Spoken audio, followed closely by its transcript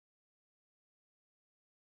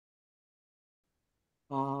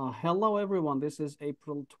Hello everyone. This is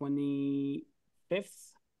April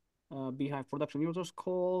 25th, bhyve production users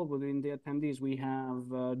call. Within the attendees, we have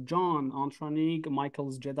John, Antranig,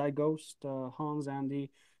 Michael's Jedi Ghost, Hans,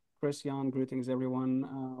 Andy, Christian. Greetings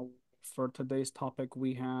everyone. For today's topic,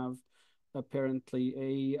 we have apparently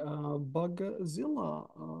a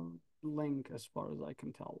Bugzilla link as far as I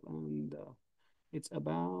can tell. And it's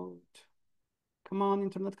about, come on,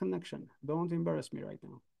 internet connection. Don't embarrass me right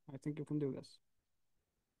now. I think you can do this.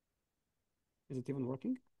 Is it even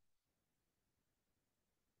working?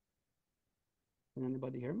 Can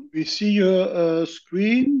anybody hear me? We see your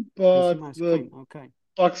screen, You see but my the screen? Okay.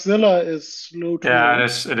 Bugzilla is slow to Yeah,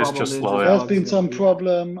 load. it is just Probably it's slow, just There yeah. has been some Bugzilla. Yeah.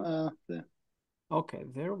 problem there. Okay,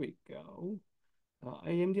 there we go.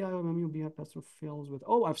 AMD IOMMU bhyve pass-through fails with.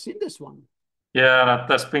 Oh, I've seen this one. Yeah,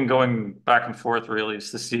 that's been going back and forth really,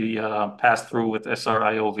 is to see pass through with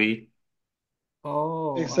SR-IOV.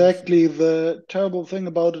 Oh, I see. Exactly. The terrible thing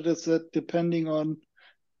about it is that depending on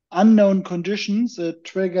unknown conditions, it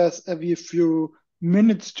triggers every few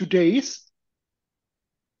minutes to days.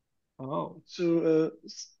 Oh, So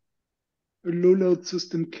a low load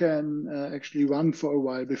system can actually run for a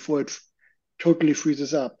while before it totally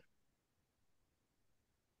freezes up.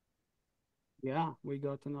 yeah, we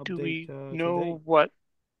got an Do update we today. know what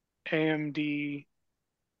AMD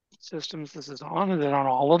systems this is on? Is it on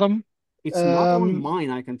all of them? It's not on Um,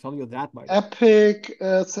 mine, I can tell you that, by the way. Epic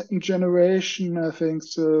second generation, I think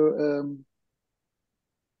so.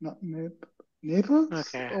 Not Naples,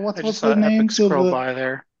 Okay, or I just what's saw the name? Epic So scroll the by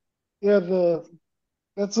there. yeah the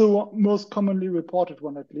that's the most commonly reported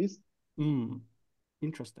one at least. Hmm,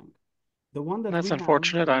 interesting. The one that That's we have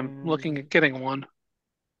unfortunate. I'm looking is at getting one.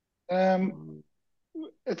 Um, uh,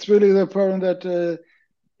 it's really the problem that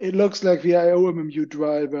it looks like the IOMMU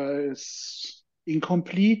driver is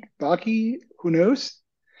incomplete, buggy, who knows?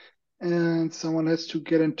 And someone has to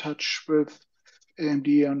get in touch with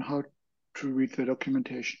AMD on how to read the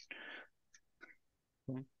documentation.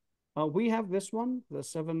 okay. We have this one, the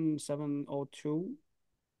 7702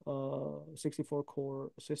 64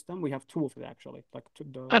 core system. We have two of it actually, like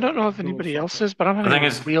I don't know the if dual anybody else socket. is, but I'm The having thing a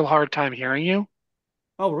is, real hard time hearing you.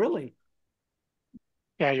 Oh, really?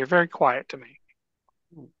 Yeah, you're very quiet to me.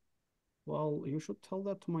 Oh, well, you should tell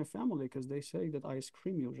that to my family because they say that I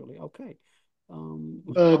scream usually. Okay. How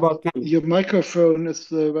Uh, about now? your microphone is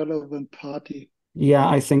the relevant party. Yeah,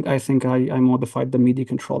 I modified the MIDI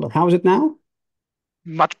controller. How is it now?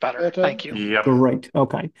 Much better. Better? Thank you. yep. Great.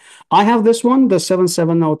 Okay. I have this one, the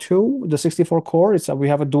 7702, the 64 core. We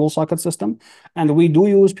have a dual socket system, and we do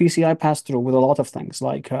use PCI pass-through with a lot of things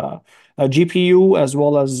like a GPU as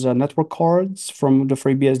well as network cards from the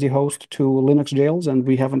FreeBSD host to Linux jails, and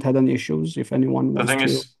we haven't had any issues. If anyone The wants thing to,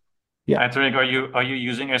 is, yeah, Anthony, are you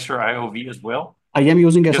using SR-IOV as well? I am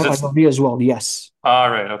using Because it's SR-IOV as well. Yes.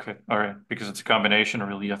 all right, okay, all right. Because it's a combination,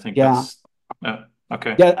 really. I think Yeah. that's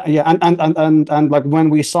okay. Yeah, yeah, and like when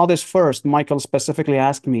we saw this first, Michael specifically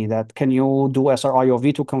asked me that can you do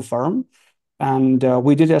SR-IOV to confirm? And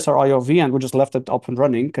we did SR-IOV and we just left it up and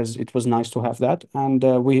running because it was nice to have that. And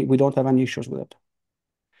we don't have any issues with it.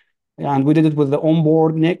 And we did it with the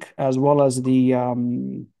onboard NIC as well as the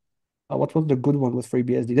what was the good one with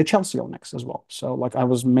FreeBSD? The Chelsea NICs as well. So like I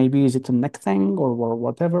was maybe is it a NIC thing or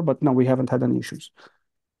whatever, but no, we haven't had any issues.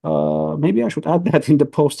 Maybe I should add that in the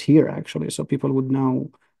post here actually, so people would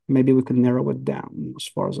know. Maybe we could narrow it down as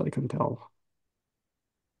far as I can tell.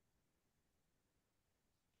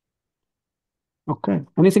 Okay.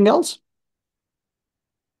 Anything else?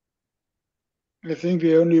 I think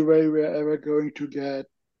the only way we're ever going to get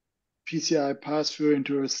PCI pass-through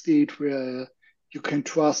into a state where you can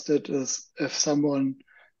trust it is if someone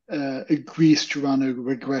agrees to run a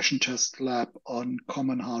regression test lab on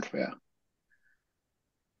common hardware,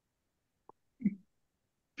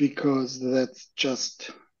 because that's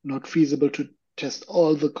just not feasible to test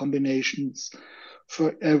all the combinations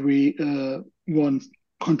for every one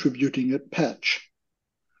contributing a patch.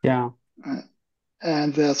 Yeah. Uh,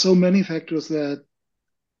 and there are so many factors that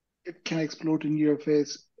it can explode in your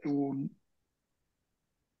face.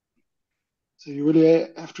 So you really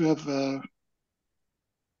have to have a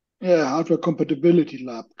hardware compatibility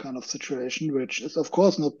lab kind of situation, which is of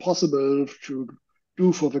course not possible to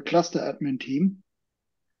do for the cluster admin team.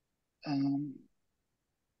 Um,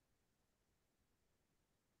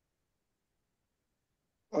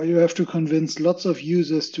 or you have to convince lots of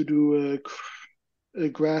users to do a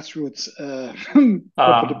grassroots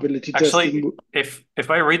compatibility Actually, testing. if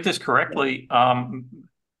I read this correctly,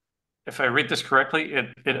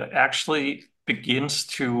 it actually begins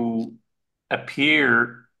to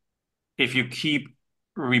appear if you keep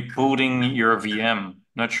rebooting your VM.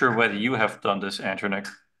 Not sure whether you have done this, Antonik.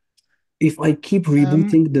 If I keep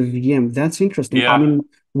rebooting the VM, that's interesting. I Yeah. mean,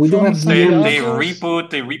 we do From have some They VMs. drivers,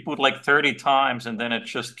 reboot like 30 times and then it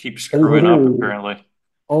just keeps screwing up Oh, apparently.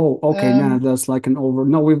 oh, okay. No, um, that's like an over.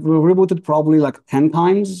 No, we've rebooted probably like 10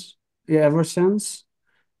 times, yeah, ever since.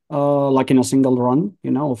 Like in a single run,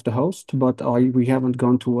 of the host, but we haven't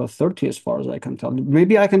gone to a 30 as far as I can tell.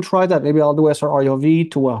 Maybe I can try that. Maybe I'll do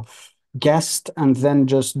SR-IOV to a guest and then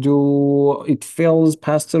just do it fails,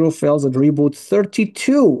 pass through, fails at reboot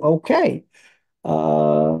 32. Okay.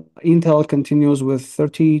 Intel continues with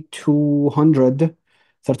 3200,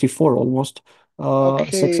 34 almost,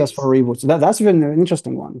 okay, successful reboots. That's been an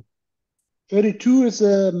interesting one. 32 is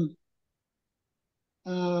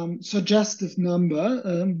suggestive number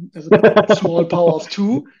as a small power of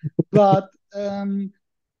 2. But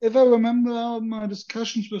if I remember my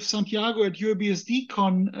discussions with Santiago at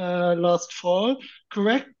UBSDCon last fall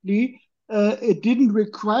correctly, it didn't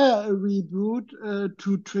require a reboot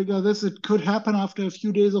to trigger this. It could happen after a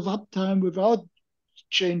few days of uptime without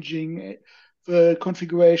changing the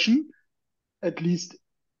configuration, at least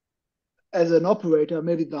as an operator.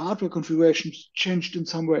 Maybe the hardware configuration changed in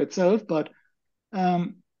some way itself, but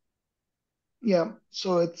um, yeah,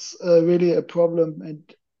 so it's really a problem,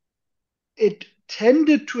 and it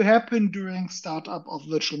tended to happen during startup of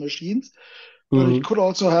virtual machines, but it Mhm. could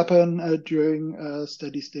also happen during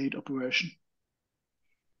steady state operation.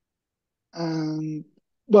 Um,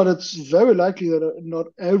 but it's very likely that not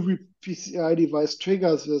every PCI device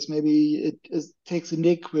triggers this. Maybe takes a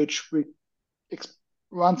NIC which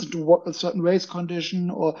runs into a certain race condition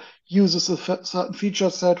or uses a certain feature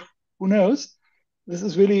set. Who knows? This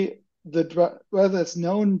is really whether it's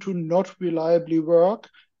known to not reliably work,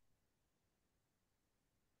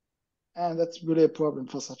 and that's really a problem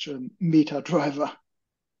for such a meta driver.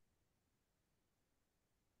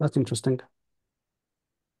 That's interesting.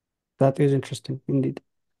 That is interesting indeed.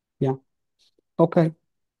 Yeah. Okay.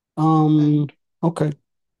 And Um, okay.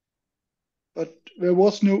 but there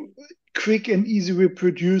was no quick and easy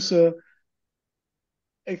reproducer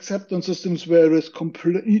except on systems where it's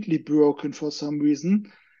completely broken for some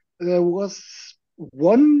reason. There was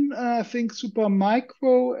one, I think, Super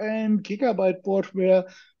Micro and Gigabyte board where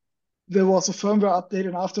there was a firmware update,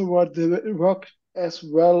 and afterward they worked as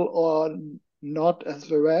well or not as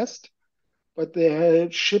the rest. But they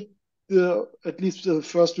had shipped at least the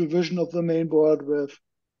first revision of the main board with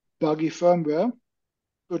buggy firmware,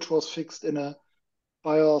 which was fixed in a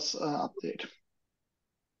BIOS update.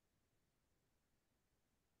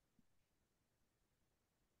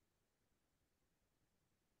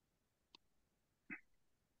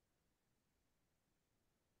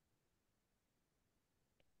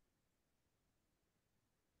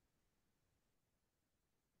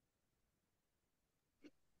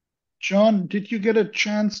 John, did you get a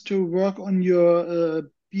chance to work on your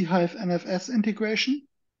bhyve NFS integration?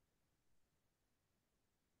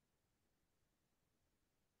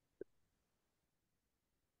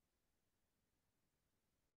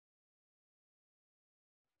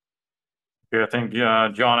 Yeah, I think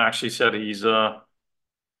John actually said he's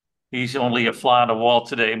only a fly on the wall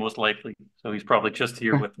today, most likely. So he's probably just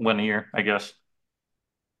here Okay. with 1 ear, I guess.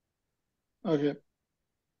 Okay.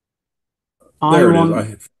 I There it is. I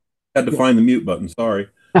want, had to yeah. find the mute button. Sorry.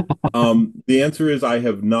 The answer is I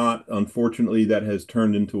have not. Unfortunately, that has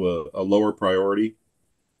turned into a lower priority.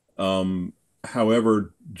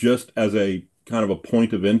 However, just as a kind of a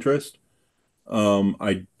point of interest,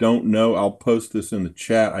 I don't know. I'll post this in the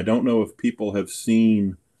chat. I don't know if people have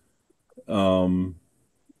seen. Um,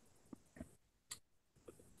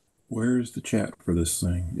 where's the chat for this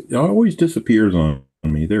thing? It always disappears on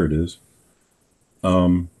me. There it is.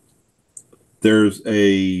 Um, there's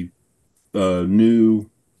a new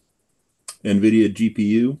NVIDIA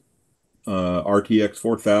GPU, RTX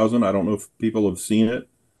 4000. I don't know if people have seen it,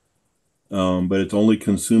 but it's only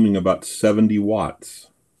consuming about 70 watts.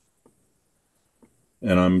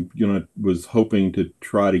 And was hoping to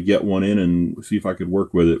try to get one in and see if I could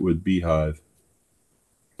work with it with bhyve,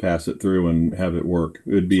 pass it through and have it work.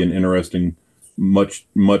 It would be an interesting, much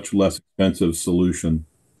less expensive solution.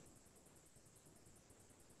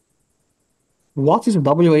 What is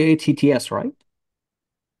WATTS, right?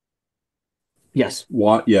 Yes.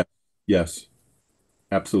 Watt, yeah, yes,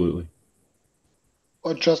 absolutely.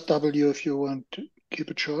 Or just W if you want to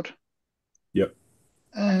keep it short. Yep.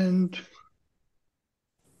 And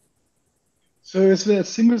so is there a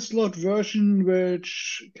single slot version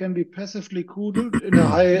which can be passively cooled in a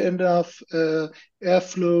high enough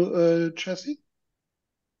airflow chassis?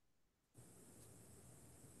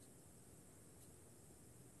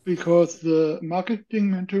 because the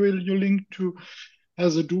marketing material you link to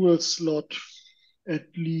has a dual slot, at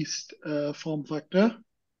least form factor.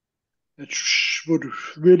 That would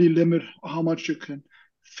really limit how much you can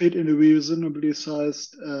fit in a reasonably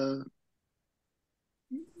sized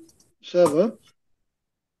server.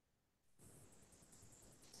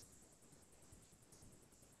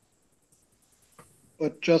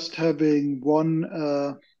 But just having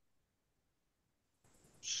one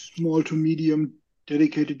small to medium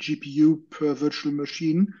dedicated GPU per virtual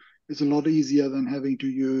machine is a lot easier than having to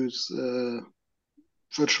use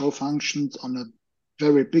virtual functions on a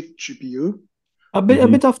very big GPU. A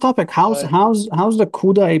bit off topic. So How's the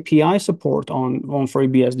CUDA API support on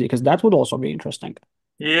FreeBSD? Because that would also be interesting.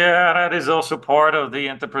 Yeah, that is also part of the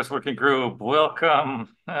enterprise working group. Welcome.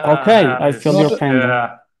 Okay, I feel your not pain there.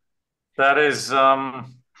 Yeah, that is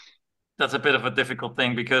that's a bit of a difficult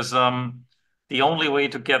thing because the only way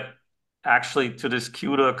to get actually to this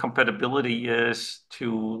CUDA compatibility is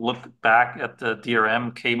to look back at the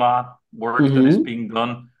DRM KMod work that is Mm-hmm. being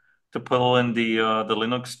done to pull in the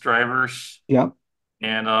Linux drivers, Yeah.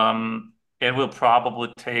 and it will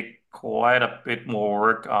probably take quite a bit more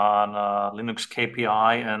work on Linux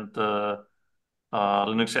KPI and the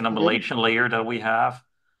Linux okay. emulation layer that we have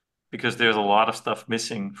because there's a lot of stuff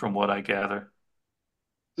missing from what I gather.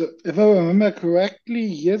 So if I remember correctly,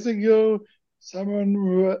 years ago,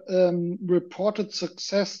 someone reported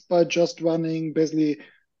success by just running basically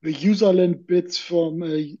the userland bits from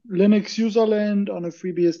a Linux userland on a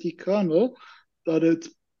FreeBSD kernel, but it's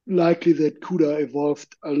likely that CUDA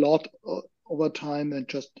evolved a lot over time and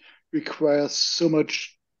just requires so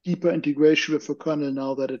much deeper integration with the kernel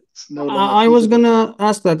now that it's no longer I was feasible. gonna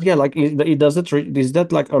ask that. Yeah, like is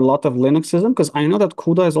that like a lot of Linuxism? Because I know that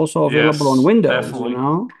CUDA is also available on Yes, Windows, you definitely.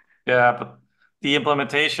 know? Yeah, but the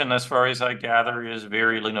implementation, as far as I gather, is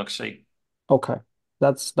very Linuxy. Okay.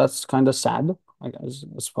 That's kind of sad, I guess,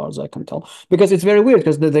 as far as I can tell. Because it's very weird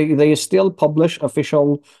because they still publish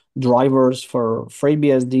official drivers for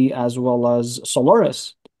FreeBSD as well as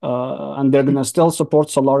Solaris. And they're gonna still support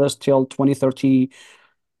Solaris till 2030.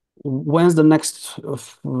 When's the next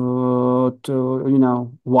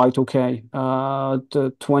Y2K? To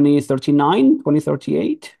 2039,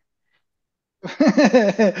 2038?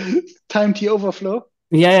 Time T overflow.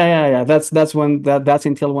 Yeah. That's when that's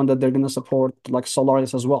until when that they're gonna support like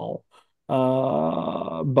Solaris as well.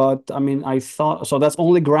 But I mean, I thought so. That's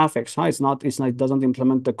only graphics, huh? It doesn't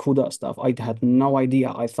implement the CUDA stuff. I had no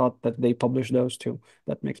idea. I thought that they published those too.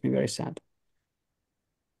 That makes me very sad.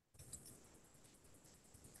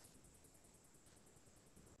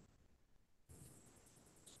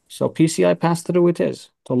 So PCI pass-through it is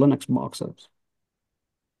to Linux boxes.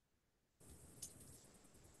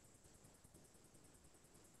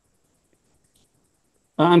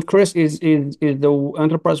 And Chris, is the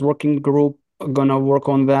enterprise working group gonna work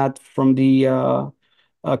on that from the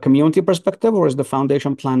community perspective, or is the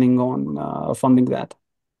foundation planning on funding that?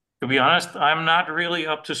 To be honest, I'm not really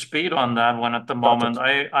up to speed on that one at the Got moment.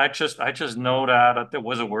 it. I just know that there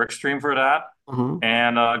was a work stream for that. Uh-huh.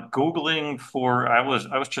 And I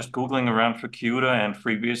was just Googling around for CUDA and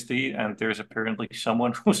FreeBSD, and there's apparently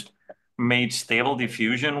someone who's made stable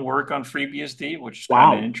diffusion work on FreeBSD, which is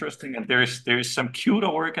kind of Wow. interesting. And there's some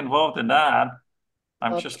CUDA work involved in that.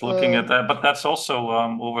 I'm But just looking at that, but that's also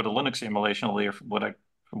over the Linux emulation layer from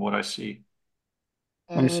what I see.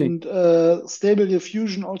 I see. and Stable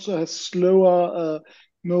Diffusion also has slower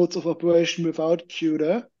modes of operation without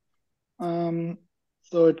CUDA. Um,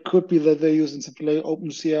 so it could be that they're using something like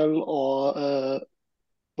OpenCL or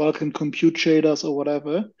Vulkan Compute shaders or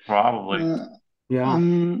whatever. Probably. Uh, Yeah.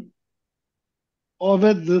 or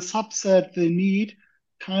that the subset they need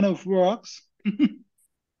kind of works.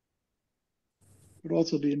 Would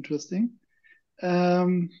also be interesting.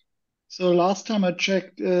 Um, so last time I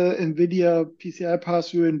checked NVIDIA PCI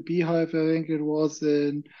pass-through in bhyve, I think it was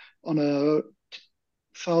on a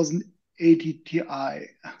 1080 Ti.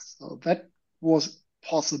 So that was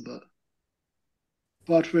possible,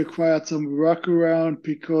 but required some workaround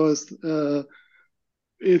because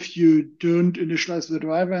if you don't initialize the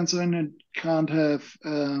driver and so on, it can't have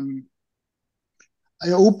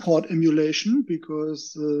IO port emulation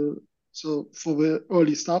because so for the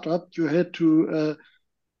early startup, you had to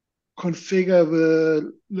configure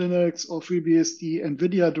the Linux or FreeBSD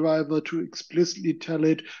NVIDIA driver to explicitly tell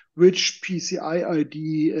it which PCI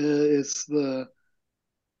ID is the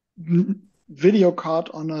video card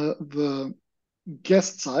on the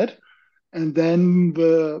guest side. And then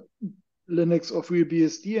the Linux or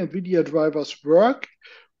FreeBSD NVIDIA drivers work,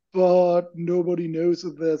 but nobody knows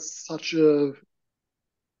if there's such a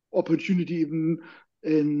opportunity even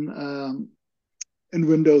in in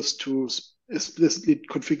Windows to explicitly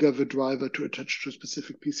configure the driver to attach to a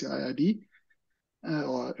specific PCI ID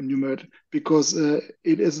or enumerate, because it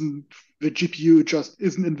isn't, the GPU just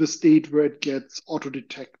isn't in the state where it gets auto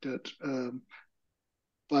detected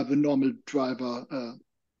by the normal driver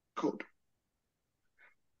code.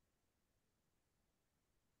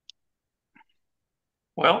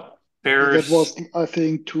 Well, that was, I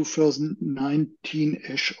think,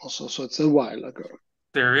 2019-ish also, so it's a while ago.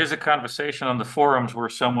 There is a conversation on the forums where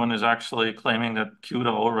someone is actually claiming that CUDA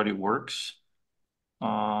already works.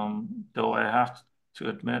 Though I have to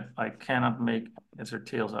admit, I cannot make heads or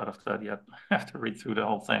tails out of that yet. I have to read through the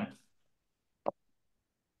whole thing.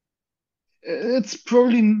 It's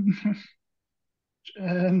probably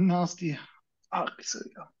nasty. So,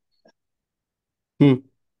 yeah.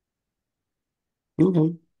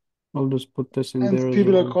 Okay. I'll just put this in and there as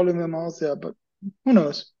people well. are calling them out there, but who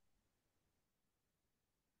knows?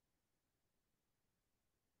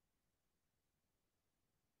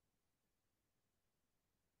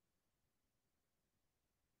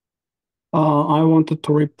 I wanted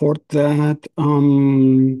to report that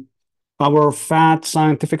our fat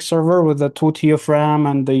scientific server with the 2 TB of RAM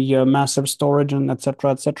and the massive storage and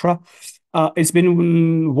etc. It's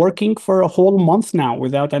been working for a whole month now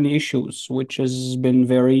without any issues, which has been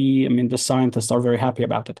very, I mean, the scientists are very happy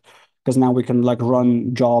about it because now we can like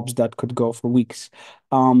run jobs that could go for weeks.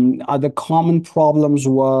 The common problems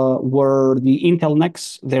were the Intel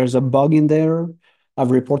NICs. There's a bug in there. I've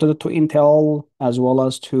reported it to Intel as well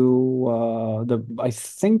as to I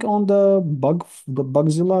think on the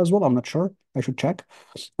Bugzilla as well. I'm not sure. I should check.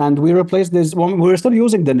 And we replaced this one. We're still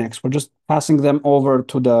using the Linux. We're just passing them over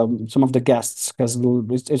to some of the guests because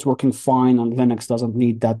it's working fine on Linux. Doesn't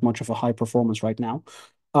need that much of a high performance right now.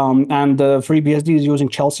 And FreeBSD is using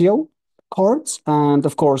Chelsea cards. And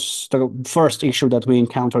of course, the first issue that we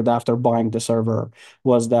encountered after buying the server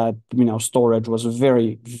was that storage was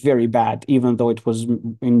very, very bad, even though it was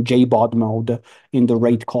in JBOD mode in the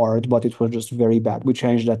RAID card, but it was just very bad. We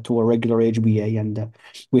changed that to a regular HBA, and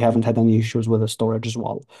we haven't had any issues with the storage as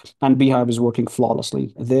well. And bhyve is working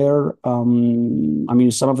flawlessly there. I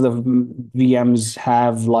mean, some of the VMs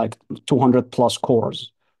have like 200 plus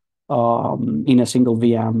cores in a single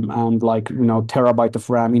VM, and like terabyte of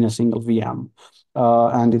RAM in a single VM,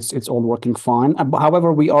 and it's all working fine.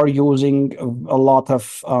 However, we are using a lot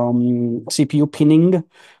of CPU pinning.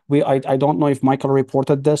 I don't know if Michael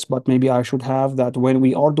reported this, but maybe I should have that. When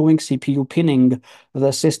we are doing CPU pinning,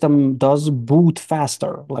 the system does boot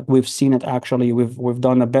faster. Like we've seen it actually. We've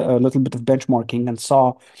done a little bit of benchmarking and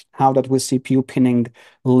saw how that with CPU pinning,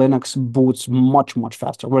 Linux boots much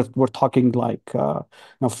faster. We're talking like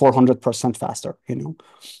 400% faster.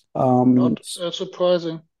 Not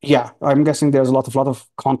surprising. Yeah, I'm guessing there's a lot of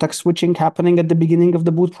context switching happening at the beginning of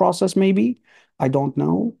the boot process. Maybe I don't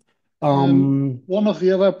know. One of the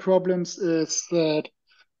other problems is that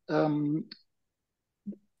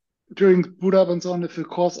during boot up and so on, if the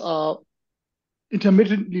cores are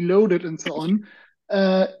intermittently loaded and so on,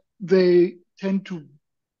 they tend to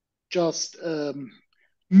just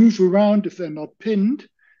move around if they're not pinned.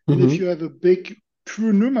 And if you have a big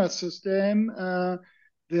true NUMA system,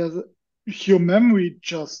 your memory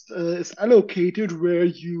just is allocated where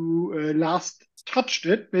you last touched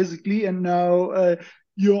it, basically, and now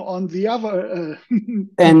you're on the other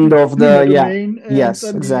end of the domain, and yes,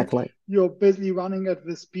 exactly. You're basically running at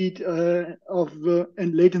the speed and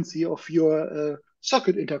latency of your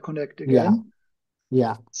socket interconnect again.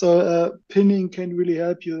 Yeah. So pinning can really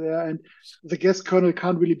help you there, and the guest kernel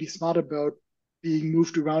can't really be smart about being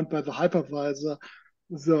moved around by the hypervisor.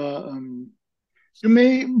 You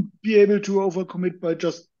may be able to overcommit by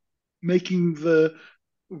just making the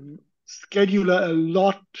scheduler a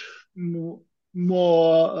lot more.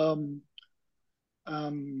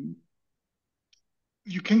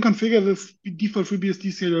 You can configure this default FreeBSD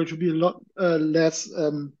scheduler to be a lot less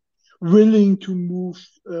willing to move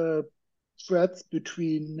threads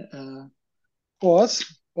between cores,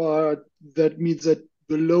 but that means that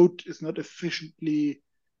the load is not efficiently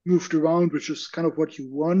moved around, which is kind of what you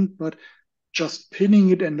want. But just pinning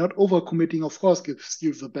it and not overcommitting, of course, gives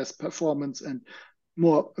you the best performance and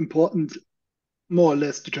more important, more or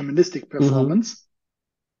less deterministic performance.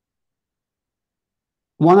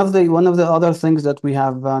 One of the other things that we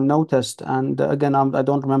have noticed, and again, I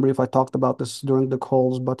don't remember if I talked about this during the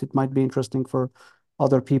calls, but it might be interesting for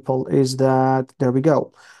other people, is that there we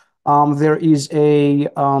go. There is a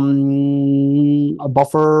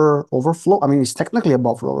buffer overflow. I mean, it's technically a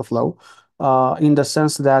buffer overflow in the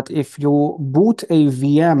sense that if you boot a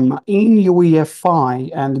VM in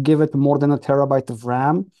UEFI and give it more than a terabyte of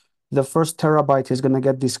RAM, the first terabyte is going to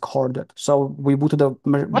get discarded. So we booted the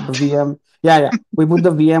What? VM. Yeah. We boot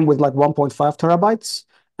the VM with like 1.5 terabytes,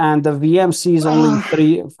 and the VM sees only Ah,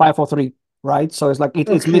 503, right? So it's like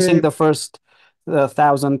it's missing okay. the first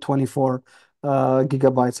 1024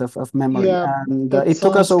 gigabytes of memory. Yeah, And that it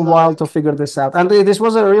took us a sounds while to like figure this out. And this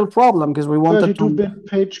was a real problem because we wanted to 32-bit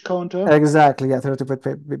page counter. exactly, yeah,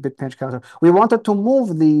 30-bit page counter. We wanted to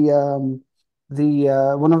move the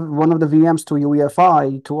one of the VMs to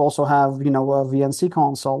UEFI to also have a VNC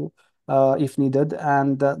console if needed,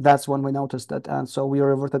 and that's when we noticed it, and so we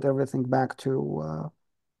reverted everything back to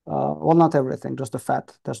well, not everything, just the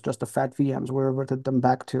fat VMs. We reverted them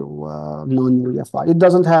back to non-UEFI. It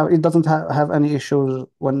doesn't have any issues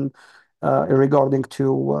when regarding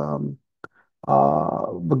to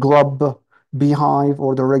the Glub, bhyve,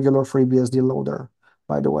 or the regular FreeBSD loader,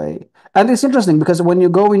 by the way. And it's interesting because when you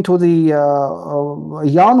go into the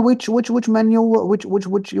Jan, which menu, which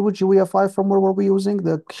UEFI firmware were we using?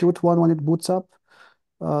 The cute one when it boots up.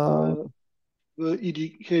 Uh, Uh, the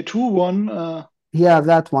EDK2 one. yeah,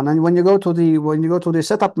 that one. And when you go to the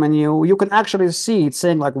setup menu, you can actually see it's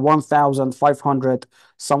saying like 1,500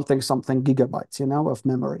 something gigabytes, of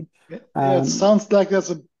memory. Yeah, it And sounds like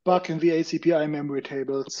there's a bug in the ACPI memory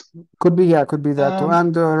tables. could be that too. Um,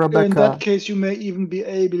 And in that Rebecca. case, you may even be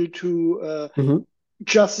able to Mhm.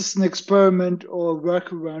 just as an experiment or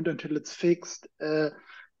workaround until it's fixed,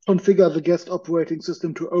 configure the guest operating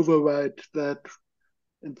system to override that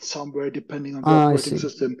in some way, depending on the I operating see.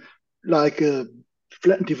 system, like a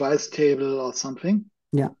flattened device table or something.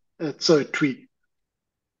 Yeah. Sorry, tree.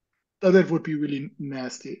 That would be really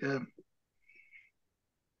nasty.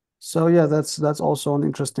 So yeah, that's also an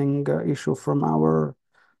interesting issue from our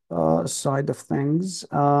side of things.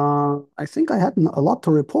 I think I had a lot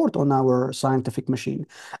to report on our scientific machine.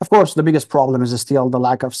 Of course, the biggest problem is still the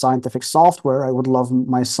lack of scientific software. I would love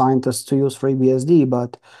my scientists to use FreeBSD,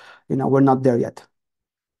 but we're not there yet.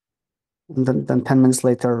 And then 10 minutes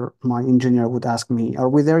later, my engineer would ask me, "Are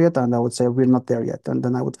we there yet?" And I would say, "We're not there yet." And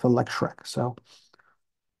then I would feel like Shrek. So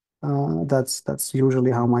that's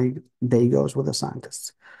usually how my day goes with the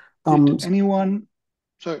scientists. Did Um, anyone?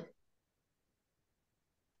 Sorry.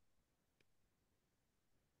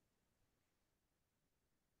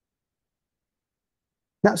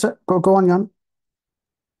 yeah, so go on, Jan.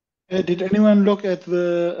 Did anyone look at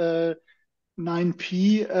the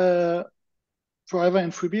 9P driver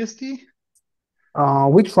in FreeBSD?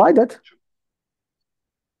 We tried it.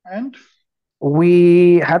 And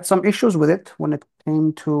We had some issues with it when it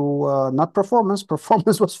came to not performance.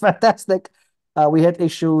 Performance was fantastic. We had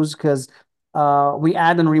issues because we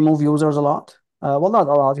add and remove users a lot. Well, not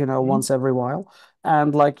a lot, Mhm. once every while.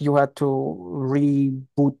 And like you had to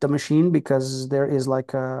reboot the machine because there is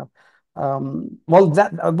like well,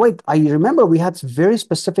 that wait, I remember we had a very,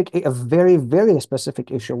 very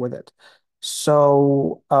specific issue with it.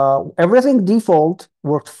 So everything default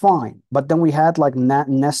worked fine, but then we had like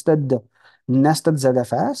nested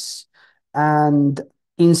ZFS. And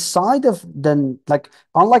inside of the, like,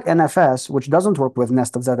 unlike NFS, which doesn't work with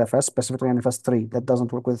nested ZFS, specifically NFS 3, that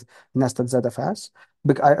doesn't work with nested ZFS.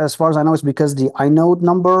 As far as I know, it's because the inode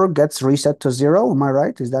number gets reset to 0. Am I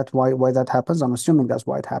right? Is that why that happens? I'm assuming that's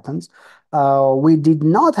why it happens. We did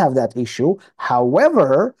not have that issue.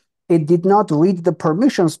 However, it did not read the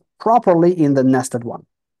permissions properly in the nested one.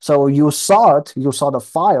 So you saw the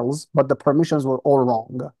files, but the permissions were all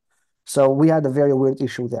wrong. So we had a very weird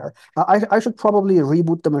issue there. I should probably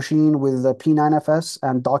reboot the machine with the P9FS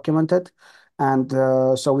and document it. And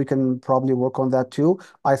so we can probably work on that too.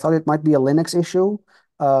 I thought it might be a Linux issue.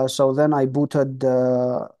 So then I booted,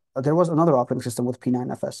 there was another operating system with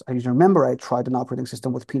P9FS. I remember I tried an operating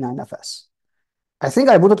system with P9FS. I think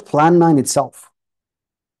I booted Plan 9 itself.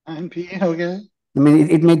 9P, okay. I mean,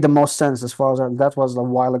 it made the most sense as far as that was a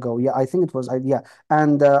while ago. Yeah, I think it was. Yeah,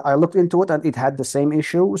 and I looked into it, and it had the same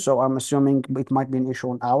issue. So I'm assuming it might be an issue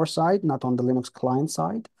on our side, not on the Linux client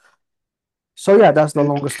side. So yeah, that's the It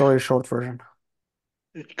longest story short version.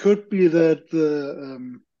 it could be that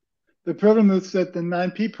the problem is that the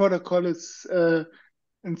 9P protocol is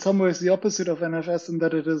in some ways the opposite of NFS in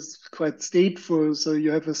that it is quite stateful. So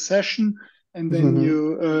you have a session and then Hmm.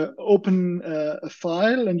 you open a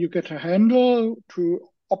file and you get a handle to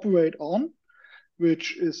operate on,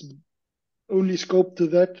 which is only scoped to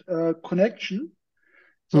that connection.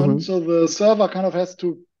 Hmm. So the server kind of has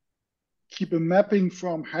to keep a mapping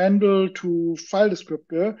from handle to file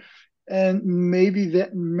descriptor. And maybe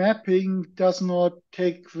that mapping does not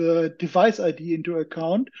take the device ID into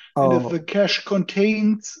account. And if the Oh, cache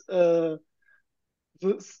contains the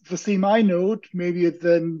same inode, maybe it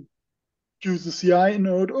then choose the CI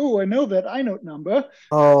node. Oh, I know that inode number.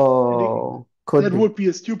 Oh, could That be. would be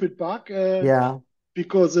a stupid bug. Yeah,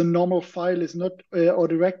 Because a normal file is not, or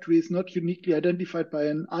directory is not uniquely identified by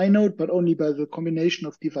an inode, but only by the combination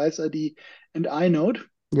of device ID and inode.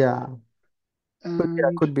 yeah. Yeah,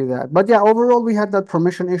 And could be that. But yeah, overall, we had that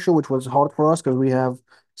permission issue, which was hard for us because we have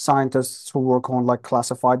scientists who work on like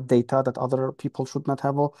classified data that other people should not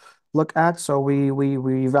have a look at. So we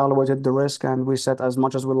evaluated the risk and we said, as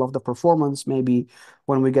much as we love the performance, maybe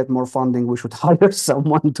when we get more funding, we should hire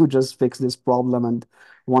someone to just fix this problem, and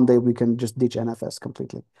one day we can just ditch NFS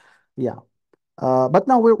completely. Yeah. But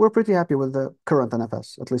no, we're pretty happy with the current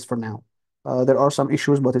NFS, at least for now. There are some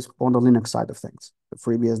issues, but it's on the Linux side of things.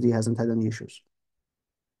 FreeBSD hasn't had any issues.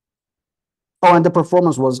 Oh, and the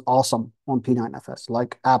performance was awesome on P9FS,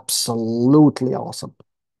 like absolutely awesome.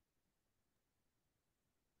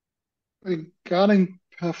 regarding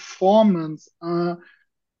performance,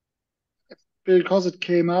 because it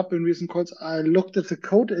came up in recent calls, I looked at the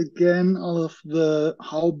code again of the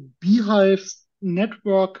how bhyve's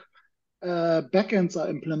network backends are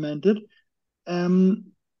implemented. Um,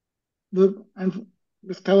 and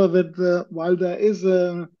discover that while there is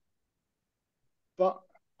a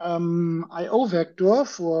IO vector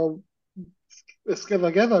for a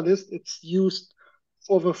scatter gather list, it's used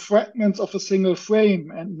for the fragments of a single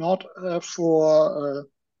frame and not for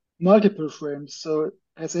multiple frames. So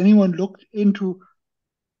has anyone looked into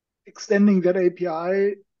extending that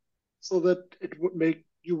API so that it would make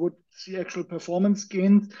you would see actual performance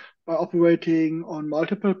gains by operating on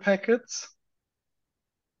multiple packets?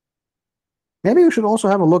 Maybe you should also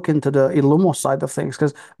have a look into the Illumos side of things,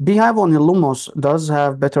 because bhyve on Illumos does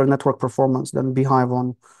have better network performance than bhyve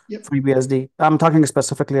on Yep. FreeBSD. I'm talking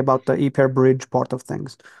specifically about the e-pair bridge part of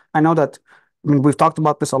things. I know that, I mean, we've talked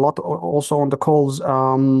about this a lot also on the calls.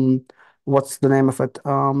 What's the name of it?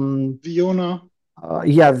 Viona.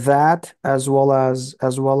 Yeah, that as well as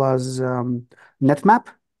NetMap.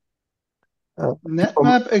 People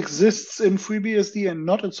NetMap exists in FreeBSD and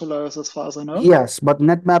not in Solaris, as far as I know. Yes, but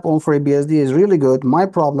NetMap on FreeBSD is really good. My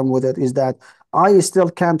problem with it is that I still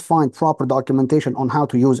can't find proper documentation on how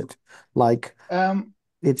to use it. Like Um,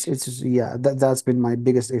 it's yeah, that's been my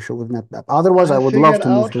biggest issue with NetMap. Otherwise, I I would love figured to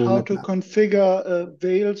move out to how to NetMap. configure a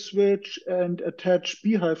veil switch and attach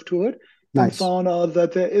bhyve to it, and Nice. found out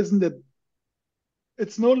that there isn't a.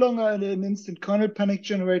 It's no longer an instant kernel panic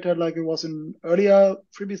generator like it was in earlier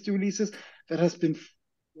FreeBSD releases. That has been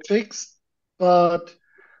fixed, but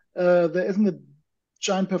there isn't a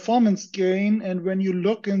giant performance gain. And when you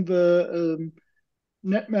look in the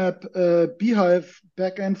NetMap bhyve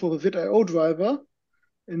backend for the vidIO driver,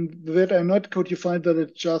 in the vidIO netcode, you find that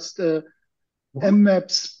it just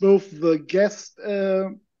maps both the guest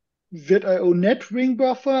vidIO net ring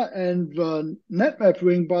buffer and the netmap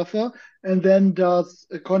ring buffer, and then does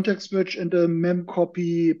a context switch and a mem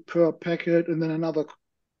copy per packet, and then another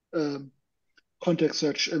context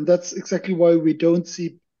switch. And that's exactly why we don't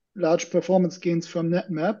see large performance gains from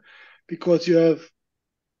netmap, because you have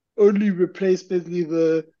only replaced basically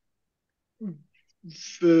the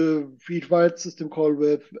read-write system call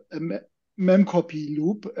with a memcopy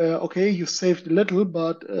loop. Okay, you saved a little,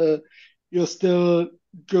 but you're still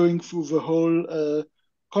going through the whole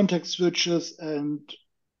context switches and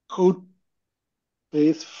code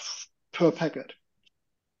base per packet.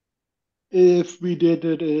 If we did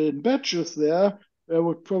it in batches there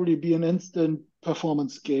would probably be an instant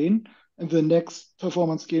performance gain. And the next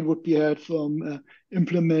performance gain would be had from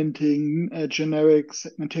implementing generic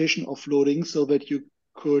segmentation offloading so that you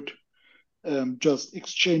could just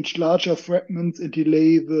exchange larger fragments and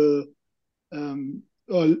delay the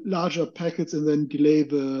or larger packets and then delay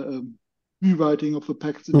the rewriting of the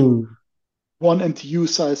packets into Hmm. one MTU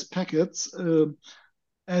size packets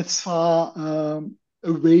as far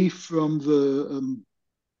away from the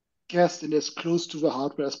guest and as close to the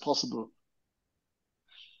hardware as possible.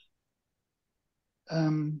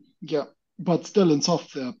 Yeah, but still in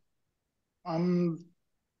software.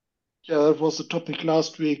 Yeah, that was the topic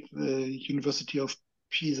last week. The University of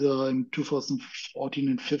Pisa in 2014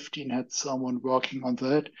 and 15 had someone working on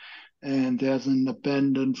that. And there's an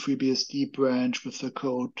abandoned FreeBSD branch with the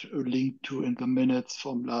code linked to in the minutes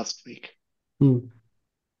from last week. Hmm.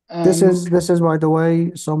 And This is by the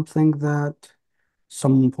way something that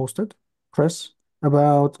someone posted, Chris,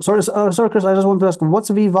 about. Sorry, Chris. I just want to ask, what's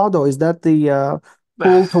Vivado? Is that the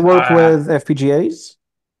tool to work with FPGAs?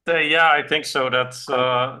 Yeah, I think so. That's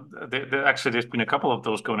Okay. actually there's been a couple of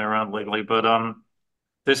those going around lately, but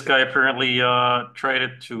this guy apparently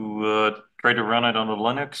tried to run it on the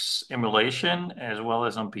Linux emulation as well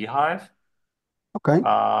as on bhyve. Okay.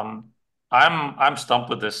 Um, I'm stumped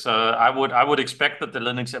with this. I would expect that the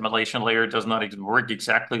Linux emulation layer does not work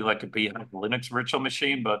exactly like a bhyve Linux virtual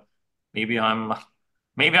machine, but maybe I'm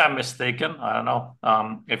mistaken. I don't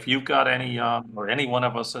know. If you've got any or any one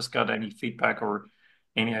of us has got any feedback or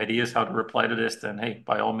any ideas how to reply to this, then hey,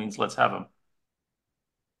 by all means, let's have them.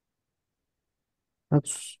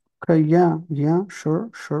 That's okay. Yeah, yeah,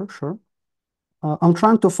 sure, sure, sure. I'm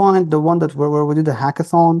trying to find the one that where we did a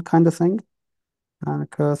hackathon kind of thing.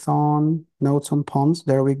 Hackathon notes on ponds.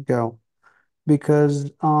 There we go.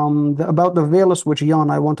 Because about the Vela switch, Jan,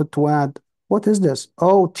 I wanted to add. What is this?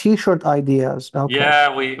 Oh, t-shirt ideas. Okay.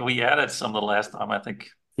 Yeah, we added some the last time, I think.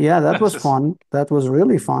 Yeah, that That's was just fun. That was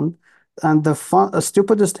really fun. And the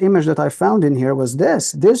stupidest image that I found in here was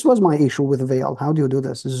this. This was my issue with Veil. How do you do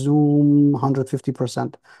this? Zoom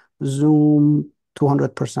 150%, zoom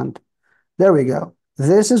 200%. There we go.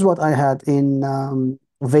 This is what I had in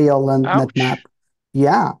Veil and NetMap. Ouch.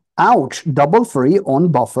 Yeah. Ouch. Double free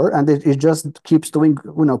on buffer, and it just keeps doing,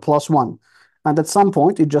 +1. And at some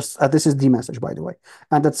point, it just, this is the message, by the way.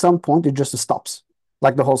 And at some point, it just stops,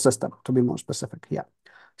 like the whole system, to be more specific. Yeah.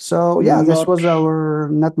 So yeah, this was Not our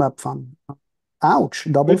NetMap fun. Ouch.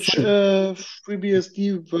 Double which free.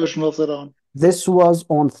 FreeBSD version was that on? This was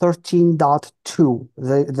on 13.2.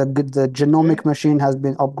 The genomic Okay. machine has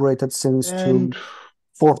been upgraded since to And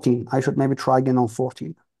 14. I should maybe try again on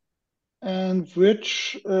 14.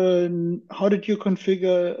 which how did you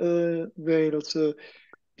configure Veil? So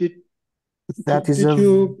did That is a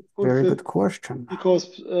you put very the good question.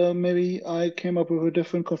 because maybe I came up with a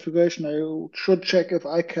different configuration. I should check if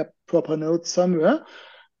I kept proper notes somewhere.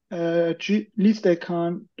 At least I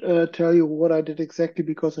can't tell you what I did exactly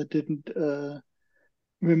because I didn't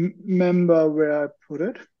remember where I put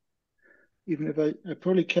it. Even if I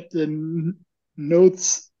probably kept the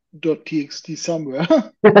notes.txt somewhere.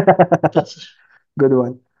 That's Good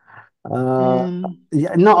one.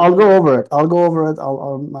 Yeah, no, I'll go so over it. I'll go over it.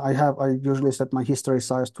 I usually set my history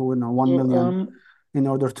size to 1 so million in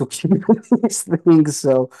order to keep these things.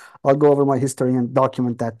 So I'll go over my history and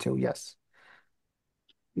document that too. Yes.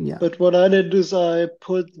 Yeah. but what I did is I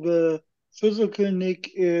put the physical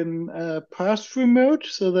NIC in pass-through mode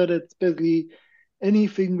so that it's basically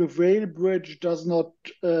anything the rail bridge does not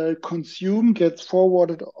consume gets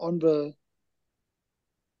forwarded on the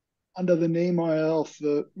under the name of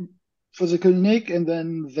the physical NIC, and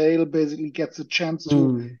then Veil basically gets a chance to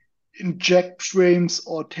Mm. inject frames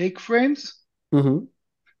or take frames Mm-hmm.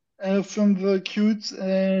 from the queues,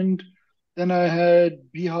 and then I had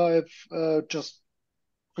bhyve just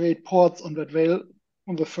create ports on that Veil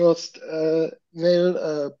on the first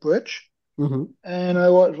Veil bridge, Mm-hmm. and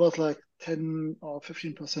it was like 10 or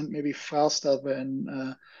 15% maybe faster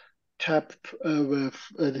than tap with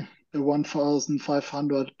the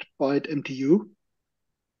 1500 byte MTU.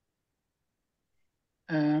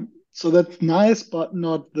 So that's nice, but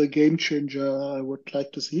not the game changer I would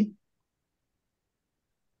like to see.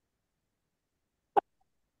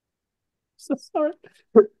 So sorry.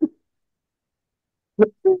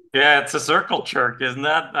 yeah, it's a circle jerk, isn't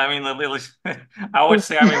that? I mean, I would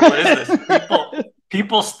say, I mean, what is this?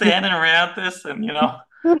 People standing around this, and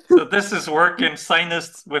so this is working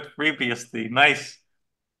sinus with FreeBSD. Nice.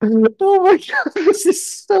 Oh my God, this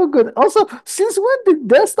is so good. Also, since when did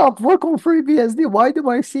desktop work on FreeBSD? Why am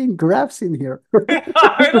I seeing graphs in here?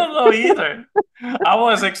 I don't know either. I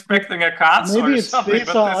was expecting a console Maybe or its something,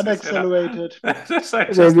 threads but are this is, unaccelerated. this I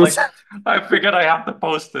just Maybe it's, I figured I have to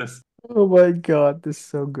post this. oh my God, this is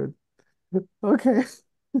so good. Okay.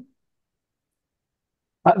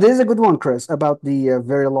 This is a good one, Chris, about the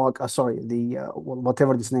Verilog. Sorry, the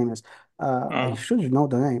whatever this name is. I Mm. should know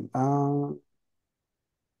the name.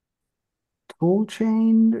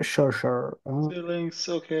 Toolchain. Sure, sure. Feelings,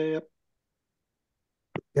 okay, yep.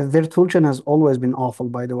 Their toolchain has always been awful,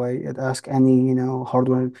 by the way. It ask any,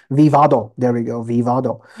 hardware. Vivado. There we go.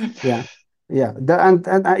 Vivado. Yeah. Yeah. And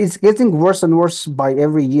it's getting worse and worse by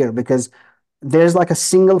every year because there's like a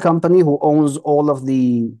single company who owns all of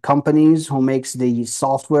the companies who makes the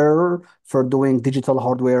software for doing digital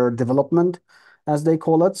hardware development, as they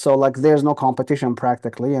call it. So like there's no competition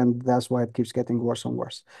practically, and that's why it keeps getting worse and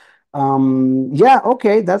worse. Yeah,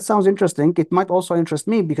 okay, that sounds interesting. It might also interest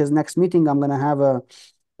me because next week I'm gonna have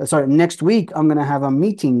a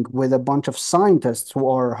meeting with a bunch of scientists who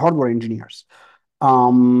are hardware engineers.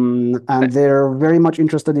 And they're very much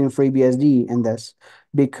interested in FreeBSD in this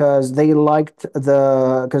because they liked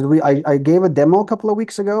because I gave a demo a couple of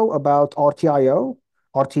weeks ago about RTIO.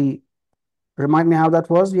 RT, remind me how that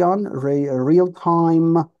was, Jan? Real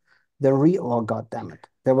time, oh god damn it.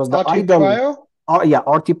 There was the RT idle Trio? Oh yeah,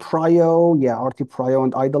 RT Prio, yeah, RT Prio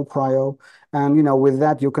and idle Prio. And with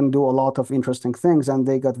that you can do a lot of interesting things, and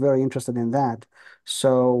they got very interested in that.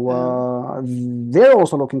 So they're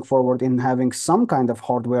also looking forward in having some kind of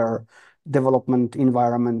hardware development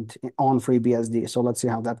environment on FreeBSD. So let's see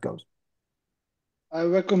how that goes. I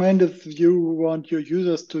recommend if you want your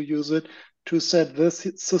users to use it to set this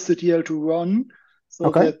sysctl to run, so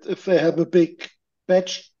Okay. that if they have a big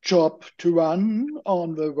batch job to run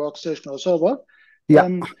on the workstation or server, Yeah.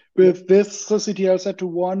 with this sysctl set to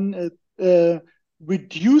 1,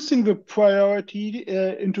 reducing the priority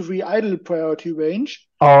into the idle priority range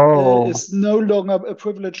Oh. is no longer a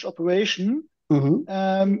privileged operation. Hmm.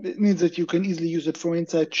 It means that you can easily use it for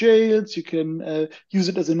inside jails. You can use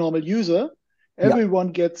it as a normal user. Yeah.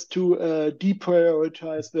 Everyone gets to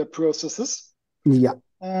deprioritize their processes, Yeah.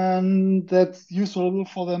 and that's useful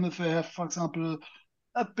for them if they have, for example,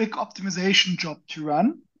 a big optimization job to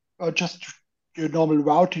run, or just your normal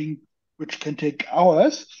routing, which can take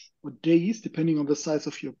hours or days, depending on the size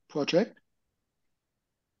of your project.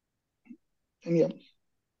 And yeah,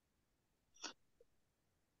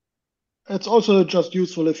 it's also just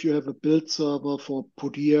useful if you have a build server for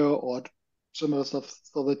Podia or similar stuff,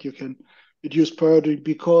 so that you can reduce priority,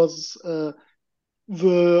 because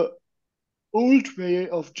the old way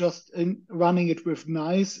of just running it with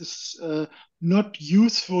nice is not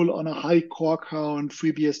useful on a high core count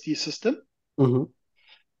FreeBSD system, Hmm.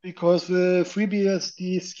 because the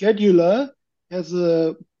FreeBSD scheduler has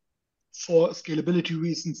a, for scalability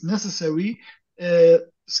reasons necessary,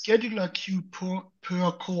 scheduler queue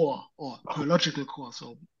per core or per logical core.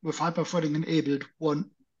 So with hyperthreading enabled, one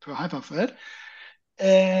per hyperthread.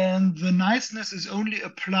 And the niceness is only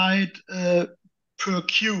applied per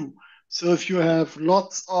queue. So if you have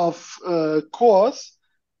lots of cores,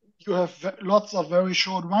 you have lots of very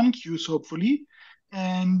short run queues, hopefully,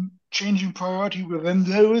 and changing priority within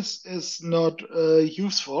those is not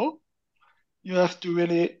useful. You have to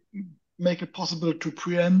really make it possible to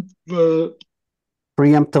preempt the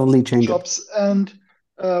Preemptively change it. jobs, and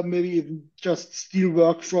maybe even just steal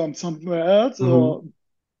work from somewhere else. Hmm. Or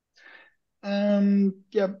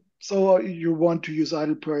yeah, so you want to use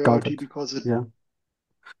idle Got priority it. because it Yeah.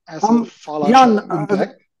 has a far Jan, larger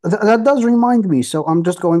impact. that does remind me. So I'm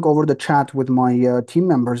just going over the chat with my team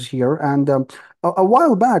members here, and a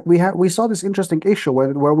while back we saw this interesting issue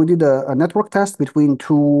where we did a network test between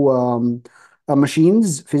two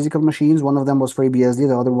machines, physical machines. One of them was FreeBSD,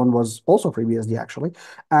 the other one was also FreeBSD actually,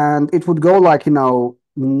 and it would go like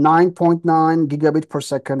 9.9 gigabit per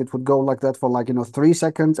second. It would go like that for 3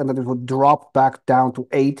 seconds, and then it would drop back down to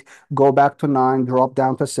 8, go back to 9, drop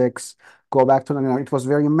down to 6, go back to 9. It was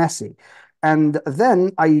very messy. And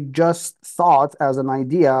then I just thought as an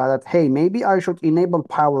idea that, hey, maybe I should enable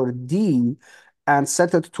power D and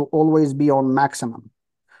set it to always be on maximum.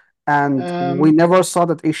 And we Um, never saw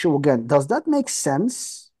that issue again. Does that make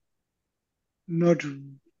sense? Not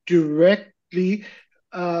directly.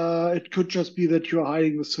 It could just be that you're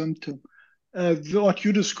hiding the symptom. What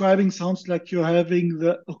you're describing sounds like you're having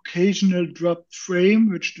the occasional dropped frame,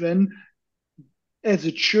 which then, as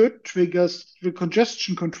it should, triggers the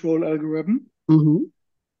congestion control algorithm. Mm-hmm.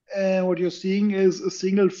 And what you're seeing is a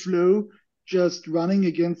single flow just running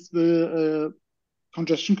against the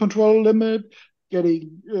congestion control limit,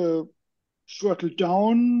 getting throttled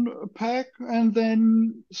down a pack, and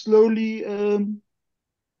then slowly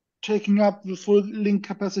taking up the full link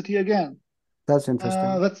capacity again. That's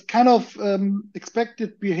interesting. That's kind of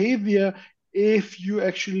expected behavior if you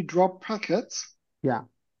actually drop packets. Yeah.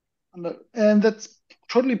 And that's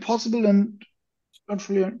totally possible and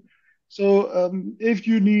fully. So if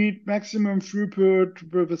you need maximum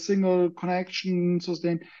throughput with a single connection,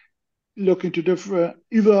 sustain, look into different,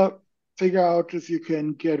 either figure out if you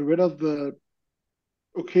can get rid of the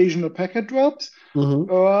occasional packet drops,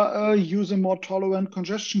 Mm-hmm. or use a more tolerant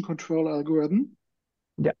congestion control algorithm,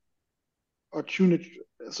 Yeah. or tune it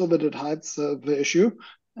so that it hides the issue.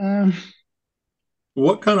 Um,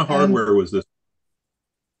 What kind of and hardware was this?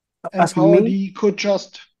 and Ask me? PowerD could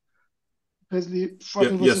just basically Yeah,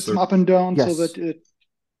 throttle the yes, sir. system up and down so Yes. that it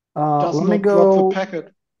does Let me not drop the go.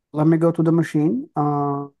 packet. Let me go to the machine.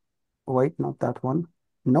 Wait, not that one.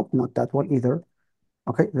 Nope, not that one either.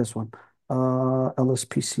 Okay, this one.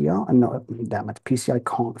 LSPCI. No, damn it, PCI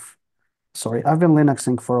conf. Sorry, I've been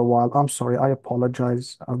Linuxing for a while. I'm sorry, I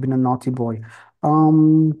apologize. I've been a naughty boy.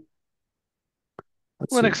 Um,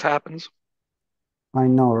 let's see. Linux happens. I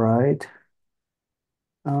know, right?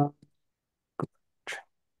 Uh,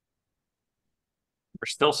 We're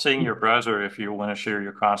still seeing your browser if you want to share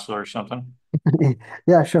your console or something.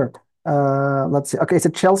 yeah, sure. Let's see. Okay, it's a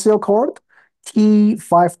Chelsea Accord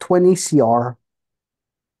T520CR.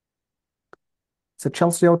 It's a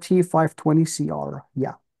Chelsea OT 520CR.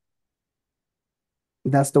 Yeah.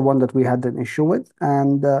 That's the one that we had an issue with.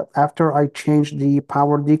 And after I changed the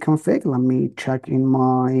power deconfig, let me check in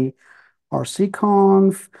my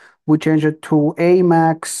RCconf. We changed it to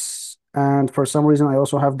AMAX. And for some reason, I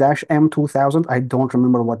also have dash M2000. I don't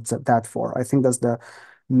remember what's that for. I think that's the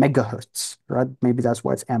megahertz, right? Maybe that's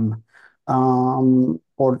why it's M.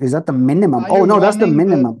 Or is that the minimum? Oh, no, that's the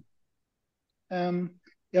minimum.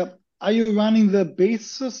 Yeah. Are you running the base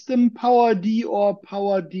system power D or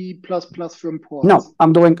power D plus plus from ports? No,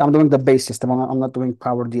 I'm doing the base system. I'm not doing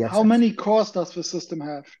power DXX. How many cores does the system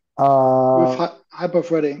have with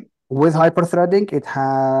hyperthreading? With hyperthreading, it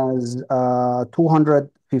has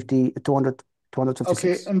 256.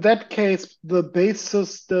 Okay, in that case, the base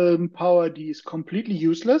system power D is completely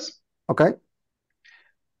useless. Okay.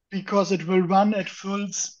 Because it will run at full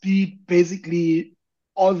speed basically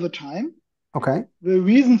all the time. Okay. The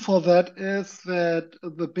reason for that is that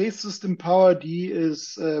the base system power D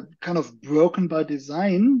is kind of broken by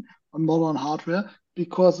design on modern hardware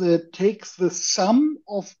because it takes the sum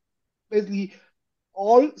of basically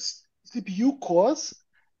all CPU cores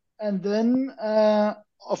and then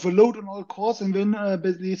of a load on all cores, and then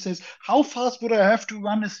basically says how fast would I have to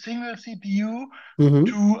run a single CPU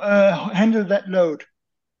to handle that load,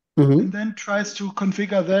 and then tries to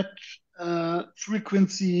configure that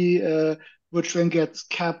frequency, which then gets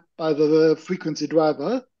capped by the frequency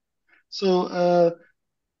driver. So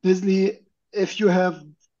basically, if you have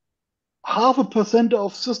 0.5%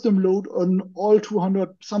 of system load on all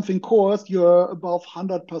 200 something cores, you're above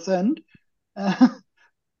 100%.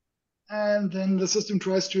 And then the system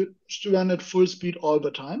tries to run at full speed all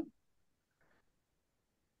the time.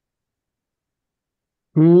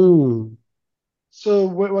 So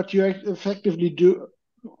what you effectively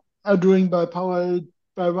are doing by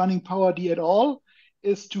running power D at all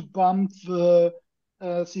is to bump the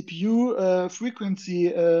CPU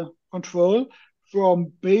frequency control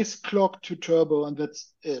from base clock to turbo, and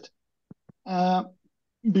that's it.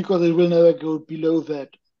 Because it will never go below that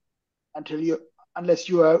unless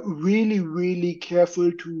you are really, really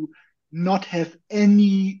careful to not have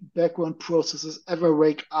any background processes ever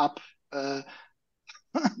wake up.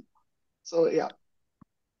 So yeah.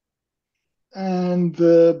 And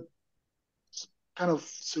the kind of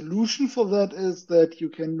solution for that is that you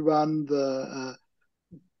can run the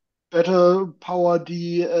better power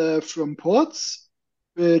D from ports,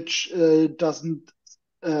 which doesn't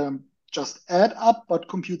just add up, but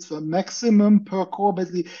computes the maximum per core.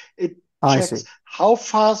 Basically, it checks how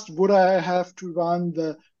fast would I have to run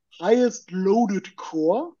the highest loaded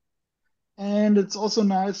core. And it's also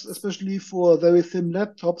nice, especially for very thin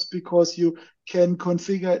laptops, because you can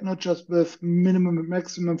configure it not just with minimum and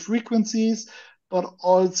maximum frequencies, but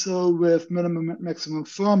also with minimum and maximum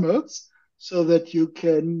thermals, so that you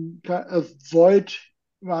can avoid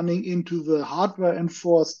running into the hardware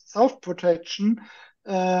enforced self-protection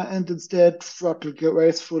and instead throttle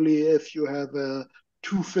gracefully if you have a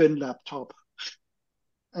too thin laptop.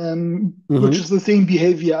 Which is the same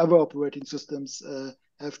behavior other operating systems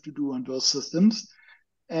have to do on those systems.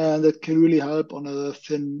 And it can really help on a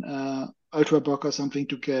thin ultrabook or something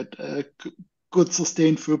to get a good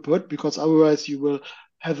sustained throughput, because otherwise you will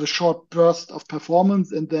have a short burst of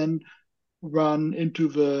performance and then run into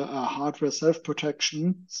the hardware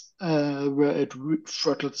self-protection where it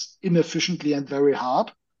throttles inefficiently and very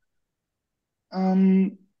hard.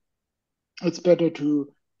 It's better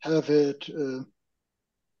to have it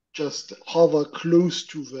just hover close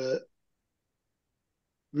to the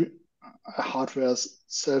hardware's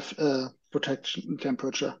self-protection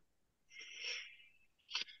temperature.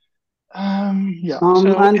 Yeah.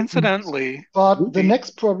 So incidentally, but the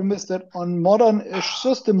next problem is that on modern-ish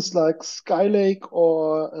systems like Skylake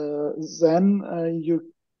or Zen,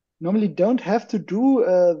 you normally don't have to do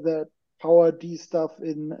that power D stuff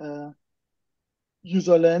in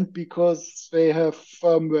userland, because they have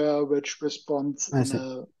firmware which responds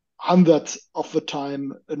in hundreds of the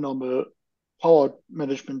time a normal power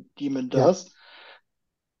management daemon does.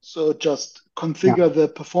 So just configure the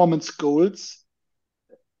performance goals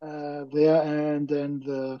there, and then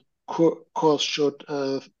the cores should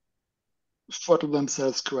throttle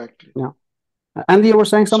themselves correctly. Yeah. Andy, you were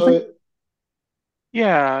saying something? So,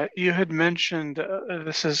 yeah, you had mentioned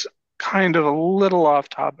this is kind of a little off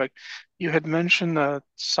topic. You had mentioned the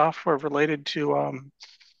software related to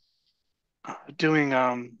doing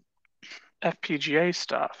FPGA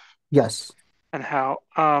stuff. Yes. And how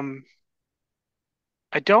I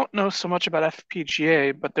don't know so much about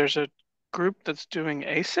FPGA, but there's a group that's doing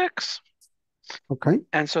ASICs. Okay.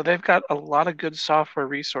 And so they've got a lot of good software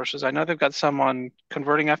resources. I know they've got some on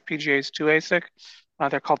converting FPGAs to ASIC.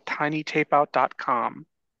 They're called tinytapeout.com.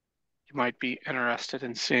 You might be interested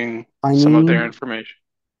in seeing some of their Tiny information.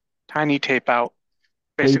 Tiny Tape Out.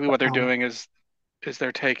 tape Basically, what they're out. doing is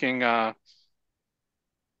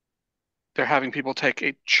they're having people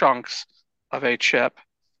take chunks of a chip,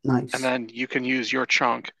 and Nice. then you can use your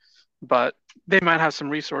chunk. But they might have some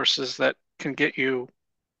resources that can get you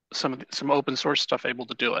some open source stuff able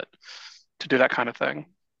to do that kind of thing.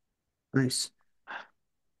 Nice.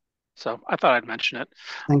 So I thought I'd mention it.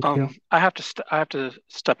 Thank you. I have to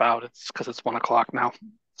step out. It's because it's 1 o'clock now.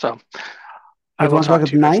 So I At will 1 o'clock talk at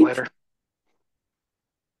to you guys night? later.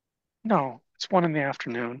 No, it's 1 in the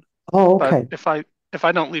afternoon. Oh, But okay. if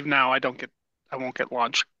I don't leave now, I won't get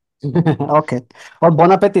lunch. Okay. Well,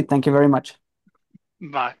 bon appetit. Thank you very much.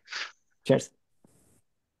 Bye. Cheers.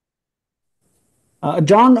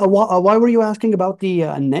 John, why were you asking about the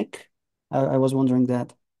neck? I was wondering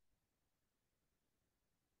that.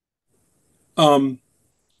 Um,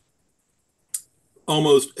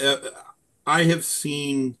 almost, I have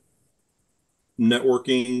seen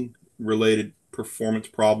networking related performance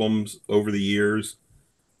problems over the years.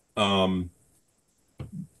 Um,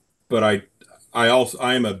 but I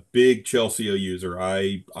am a big Chelsea user.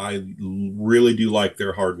 I really do like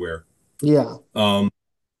their hardware. Yeah. Um,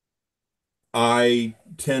 I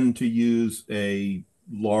tend to use a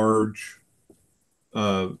large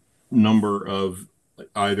uh, number of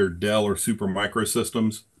either Dell or Super Micro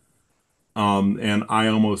systems, and I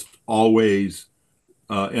almost always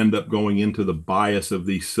end up going into the BIOS of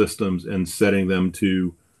these systems and setting them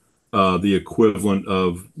to the equivalent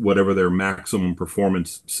of whatever their maximum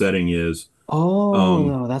performance setting is.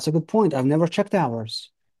 Um, Oh, that's a good point. I've never checked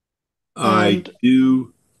ours. I And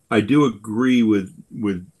do I do agree with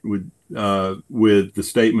the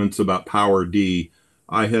statements about Power D.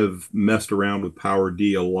 I have messed around with Power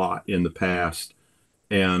D a lot in the past,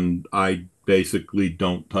 and I basically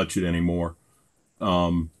don't touch it anymore.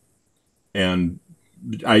 Um, and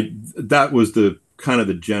I that was the kind of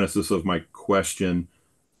the genesis of my question.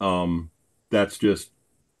 Um, that's just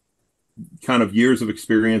kind of years of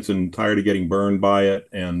experience and tired of getting burned by it.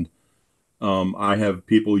 And I have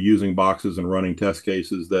people using boxes and running test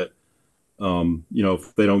cases that,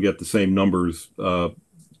 if they don't get the same numbers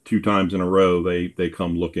 2 times in a row, they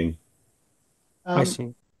come looking. I um,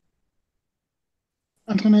 see.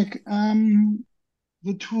 Antonik,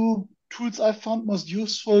 the two tools I found most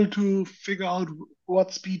useful to figure out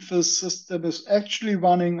what speed the system is actually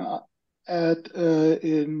running at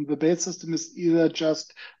in the base system is either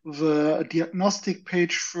just the diagnostic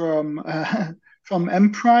page from from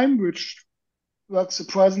M Prime, which works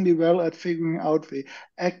surprisingly well at figuring out the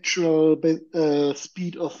actual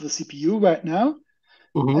speed of the CPU right now.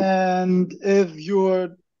 Hmm. And if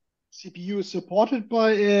your CPU is supported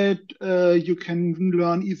by it, you can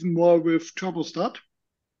learn even more with TurboStat,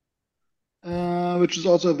 which is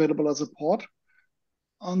also available as a port.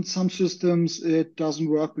 On some systems, it doesn't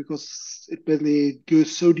work because it basically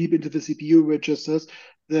goes so deep into the CPU registers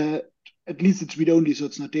that at least it's read-only, so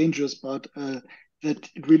it's not dangerous, but that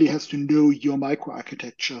it really has to know your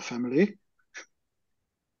microarchitecture family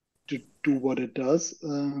to do what it does.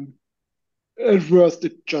 At worst,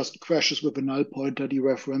 it just crashes with a null pointer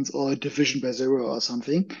dereference or a division by zero or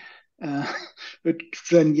something. Uh, but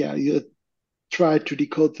then, yeah, you tried to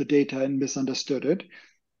decode the data and misunderstood it.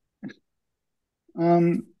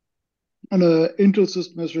 Um, on an Intel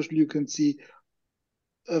system, especially, you can see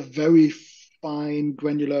a very fine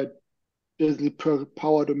granular, basically per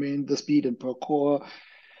power domain, the speed and per core.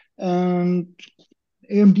 And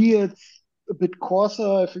AMD, it's a bit coarser,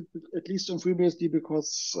 I think, at least on FreeBSD,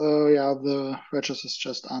 because yeah, the registers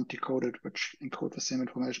just aren't decoded, which encode the same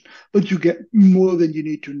information. But you get more than you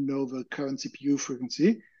need to know the current CPU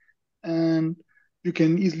frequency, and you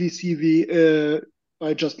can easily see the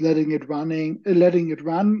by just letting it run,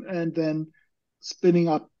 and then spinning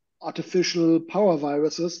up artificial power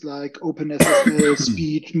viruses like OpenSSL,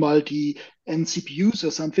 Speed, Multi, and CPUs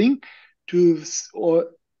or something to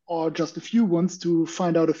or just a few ones to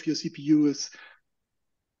find out if your CPU is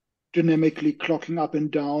dynamically clocking up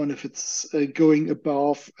and down, if it's going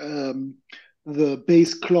above the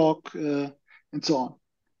base clock, and so on.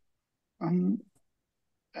 Um,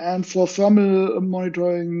 and for thermal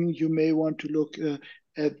monitoring, you may want to look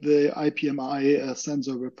at the IPMI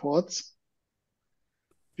sensor reports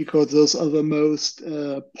because those are the most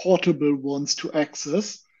portable ones to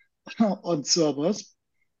access on servers.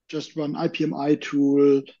 Just run IPMI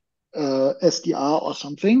tool SDR or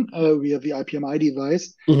something via the IPMI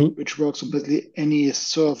device, Hmm. which works on basically any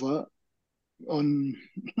server on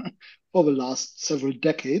for the last several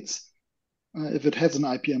decades if it has an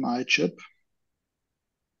IPMI chip.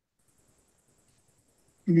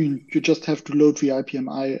 You just have to load the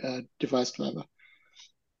IPMI device driver.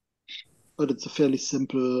 But it's a fairly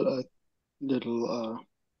simple little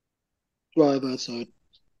driver, so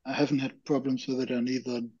I haven't had problems with it on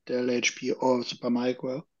either Dell HP or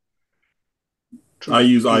Supermicro. I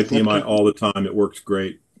use IPMI all the time. It works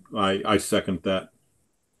great. I second that.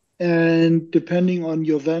 And depending on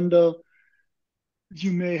your vendor,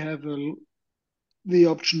 you may have the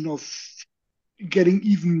option of getting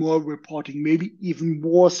even more reporting, maybe even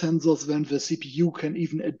more sensors than the CPU can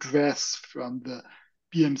even address from the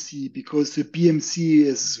BMC, because the BMC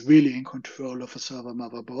is really in control of a server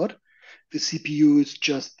motherboard. The CPU is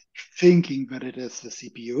just thinking that it is the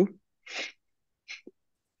CPU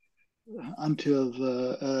until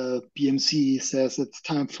the BMC says it's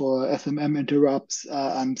time for SMM interrupts,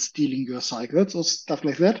 I'm stealing your cycles or stuff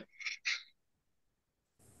like that.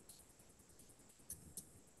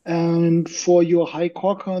 And for your high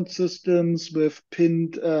core count systems with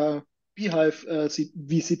pinned bhyve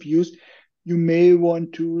vCPUs, you may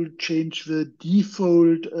want to change the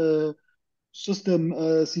default system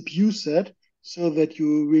CPU set so that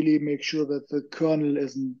you really make sure that the kernel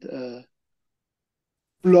isn't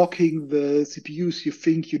blocking the CPUs you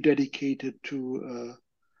think you dedicated to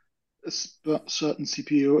a certain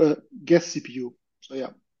CPU, guest CPU. So yeah.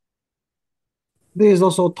 There is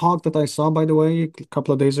also a talk that I saw, by the way, a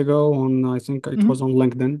couple of days ago on, I think it was on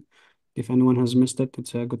LinkedIn. If anyone has missed it,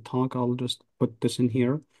 it's a good talk. I'll just put this in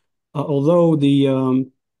here. Although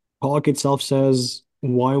the talk itself says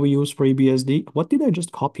why we use FreeBSD. What did I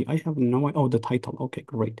just copy? I have no idea. Oh, the title. Okay,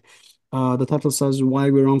 great. The title says why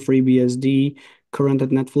we run FreeBSD current at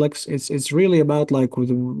Netflix. It's really about like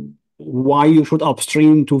why you should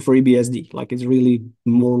upstream to FreeBSD. Like it's really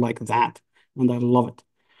more like that, and I love it.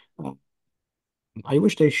 I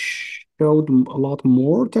wish they showed a lot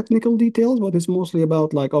more technical details, but it's mostly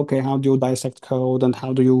about like, okay, how do you dissect code and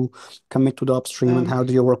how do you commit to the upstream and how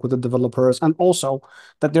do you work with the developers? And also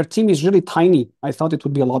that their team is really tiny. I thought it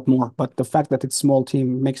would be a lot more, but the fact that it's small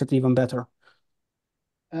team makes it even better.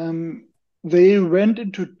 They went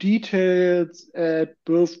into details at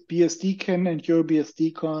both BSDCon and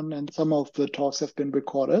EuroBSDCon, and some of the talks have been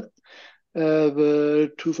recorded. The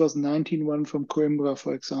 2019 one from Coimbra,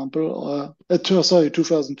 for example, or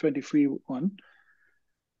 2023 one.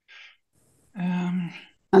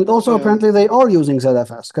 And also apparently they are using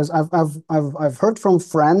ZFS because I've heard from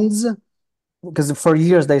friends, because for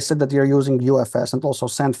years they said that they're using UFS, and also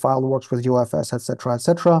SendFile works with UFS, etc.,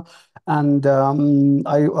 etc. And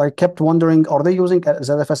I kept wondering, are they using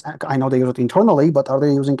ZFS? I know they use it internally, but are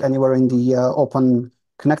they using anywhere in the Open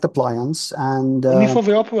Connect appliance? And only for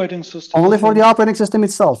the operating system. Only for the operating system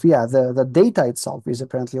itself. Yeah, the data itself is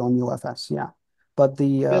apparently on UFS. Yeah, but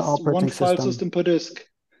the operating one file system per disk.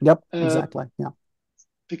 Yep, exactly. Yeah.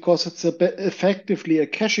 Because it's effectively a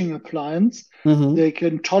caching appliance, they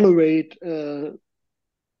can tolerate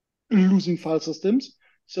losing file systems.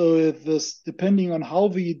 So this, depending on how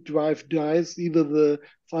the drive dies, either the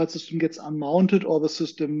file system gets unmounted or the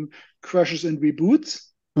system crashes and reboots.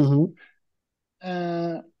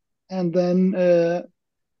 And then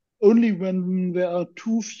only when there are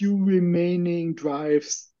too few remaining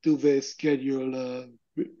drives do they schedule a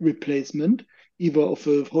replacement, either of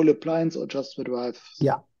the whole appliance or just the drive.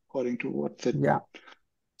 Yeah. According to what fit. Yeah.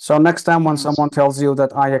 So next time when someone tells you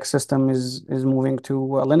that IX system is moving to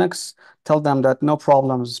Linux, tell them that no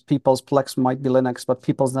problems. People's Plex might be Linux, but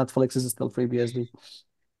people's Netflix is still FreeBSD.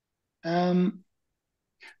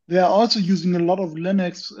 They are also using a lot of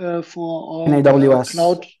Linux for all AWS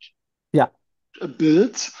cloud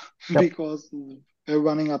builds, because they're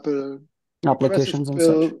running up applications and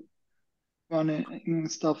such. Running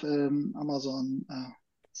stuff in Amazon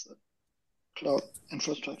cloud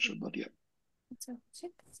infrastructure, but yeah.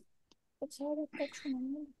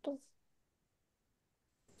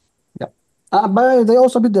 But they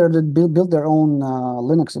also build their own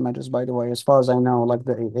Linux images, by the way, as far as I know, like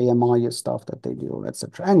the AMI stuff that they do,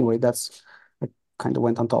 etc. Anyway, that's I kind of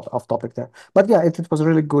went off topic there. But yeah, it was a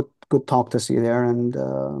really good talk to see there, and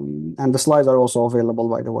the slides are also available,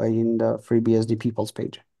 by the way, in the FreeBSD People's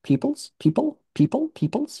page. People's people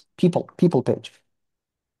page.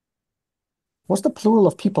 What's the plural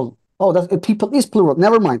of people? Oh, that people is plural.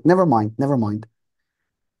 Never mind.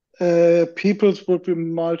 Peoples would be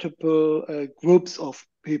multiple groups of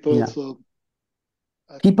people. Yeah. So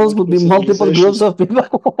peoples would be multiple groups of people.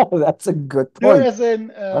 Oh, that's a good point. No, as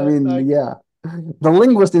in, I mean, like, yeah. The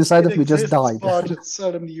linguist inside of me just died. But it's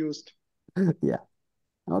seldom used. Yeah.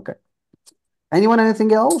 Okay. Anyone,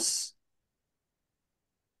 anything else?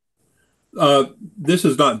 This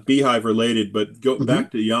is not bhyve related, but go Hmm.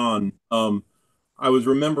 back to Jan. I was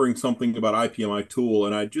remembering something about IPMI tool,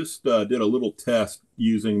 and I just did a little test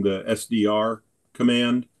using the SDR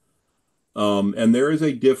command. And there is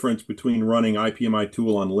a difference between running IPMI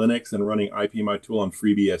tool on Linux and running IPMI tool on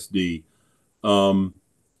FreeBSD. Um,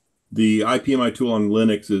 the IPMI tool on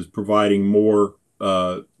Linux is providing more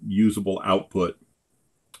usable output,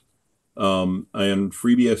 and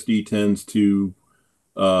FreeBSD tends to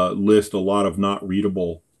list a lot of not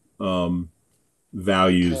readable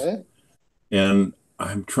values. Okay. And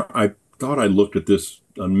I thought I looked at this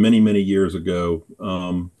many years ago.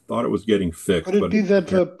 Thought it was getting Could fixed, it but be that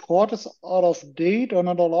the port is out of date or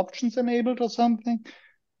not all options enabled or something?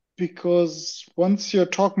 Because once you're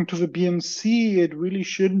talking to the BMC, it really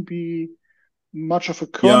shouldn't be much of a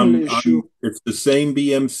yeah, kernel issue. it's the same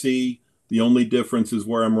BMC. The only difference is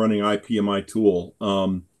where I'm running IPMI tool.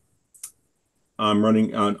 I'm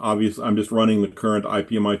running on obviously. I'm just running the current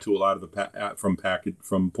IPMI tool out of from package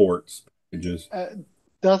from ports packages.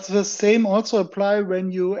 Does the same also apply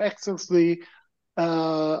when you access the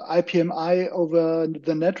IPMI over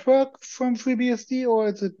the network from FreeBSD, or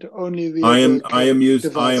is it only via the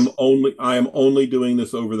device? I am only doing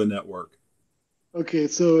this over the network. Okay,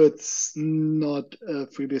 so it's not a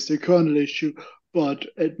FreeBSD kernel issue, but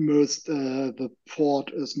at most the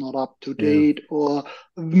port is not up to Yeah, date, or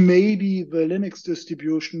maybe the Linux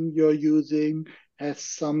distribution you're using has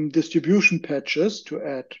some distribution patches to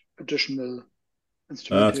add additional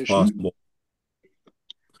that's instrumentation. possible.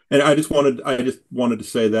 And I just wanted to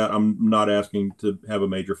say that I'm not asking to have a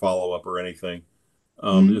major follow up or anything.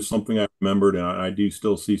 Mm, Just something I remembered, and I do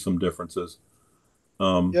still see some differences.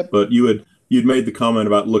 yep. But you'd made the comment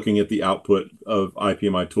about looking at the output of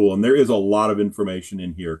IPMI tool, and there is a lot of information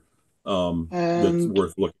in here that's And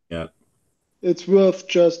worth looking at. it's worth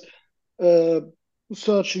just uh,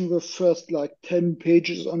 searching the first like 10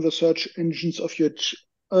 pages on the search engines of your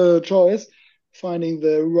choice, finding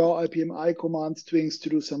the raw IPMI command strings to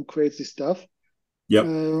do some crazy stuff. Yep.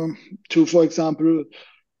 Um, to, for example,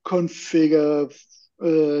 configure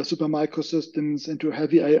super microsystems into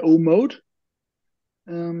heavy I/O mode,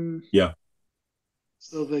 um, Yeah.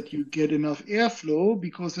 so that you get enough airflow,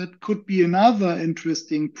 because that could be another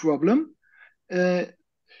interesting problem. Uh,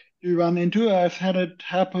 you run into. I've had it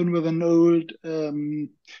happen with an old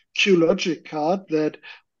QLogic card that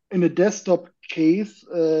in a desktop case,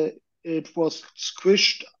 it was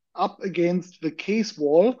squished up against the case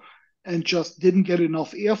wall and just didn't get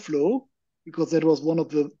enough airflow, because that was one of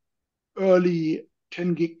the early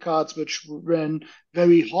 10 gig cards which ran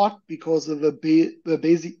very hot because of the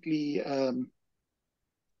basically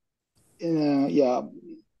yeah,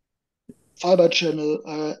 fiber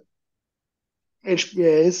channel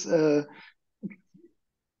HBAs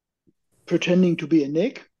pretending to be a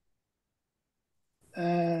NIC.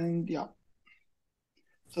 And yeah,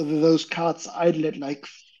 so those cards idle at like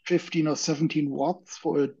 15 or 17 watts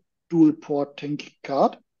for a dual port 10 gig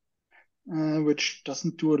card, which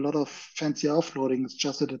doesn't do a lot of fancy offloading. It's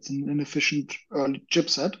just that it's an inefficient early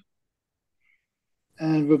chipset.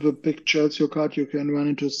 And with a big Chelsea card, you can run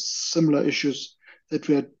into similar issues that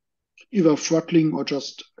were either throttling or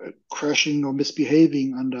just crashing or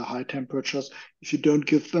misbehaving under high temperatures if you don't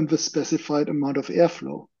give them the specified amount of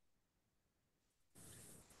airflow.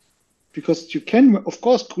 Because you can, of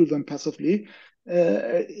course, cool them passively.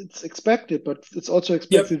 It's expected, but it's also Yep.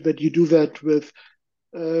 expected that you do that with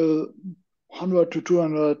 100 to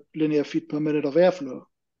 200 linear feet per minute of airflow,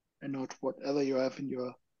 and not whatever you have in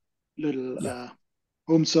your little Yeah.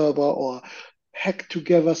 home server or hack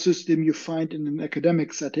together system you find in an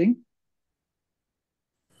academic setting.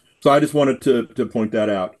 So I just wanted to point that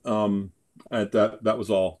out. That was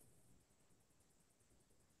all.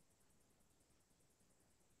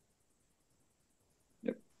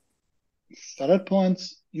 Yep. Standard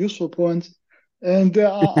points, useful points, and there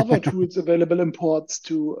are other tools available in ports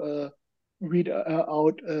to read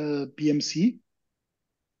out BMC.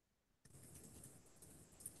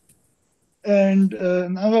 And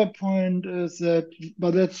another point is that,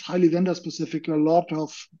 but that's highly vendor specific. A lot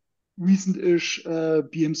of recent-ish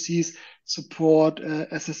BMCs support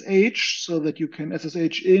SSH, so that you can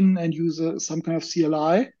SSH in and use some kind of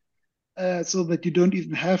CLI, so that you don't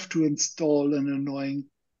even have to install an annoying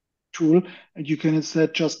tool, and you can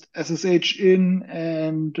instead just SSH in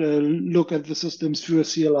and look at the systems through a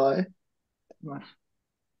CLI.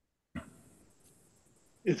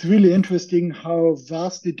 It's really interesting how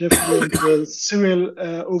vastly different the serial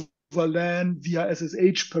over LAN via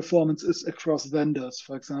SSH performance is across vendors.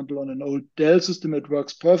 For example, on an old Dell system, it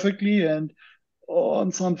works perfectly, and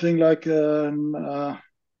on something like an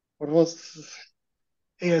what was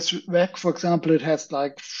ASREC, for example, it has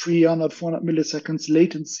like 300, 400 milliseconds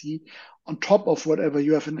latency on top of whatever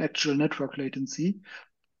you have in actual network latency.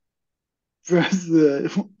 Whereas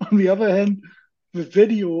on the other hand, the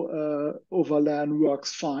video over LAN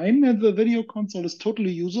works fine, and the video console is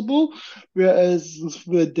totally usable, whereas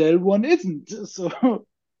the Dell one isn't. So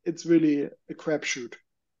it's really a crapshoot.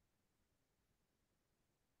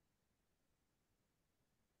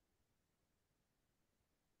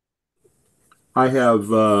 I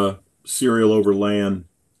have serial over LAN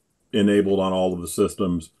enabled on all of the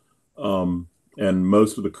systems, and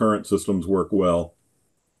most of the current systems work well.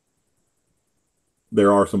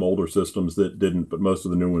 There are some older systems that didn't, but most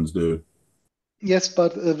of the new ones do. Yes,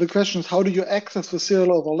 but the question is, how do you access the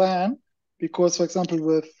serial over LAN? Because, for example,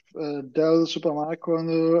 with Dell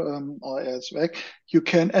Supermicro or ASREC, you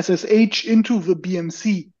can SSH into the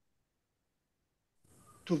BMC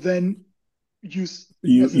to then use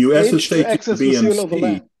You SSH to SSH into access the serial over BMC.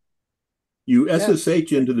 LAN. You Yes.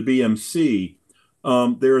 SSH into the BMC.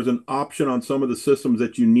 There is an option on some of the systems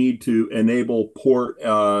that you need to enable port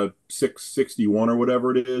 661 or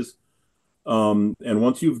whatever it is. And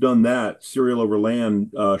once you've done that, serial over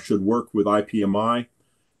LAN should work with IPMI.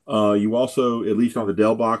 You also, at least on the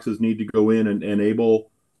Dell boxes, need to go in and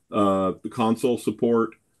enable the console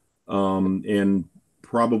support, and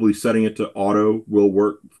probably setting it to auto will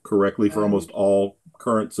work correctly for almost all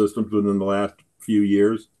current systems within the last few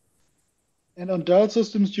years. And on Dell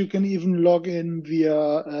systems, you can even log in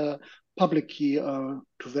via public key to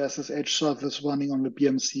the SSH service running on the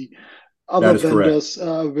BMC. Other That is correct. vendors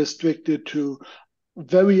are restricted to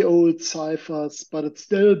very old ciphers, but it's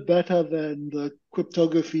still better than the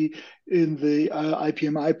cryptography in the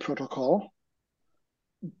IPMI protocol.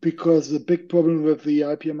 Because the big problem with the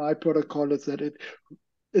IPMI protocol is that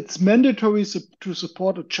it's mandatory to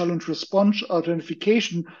support a challenge response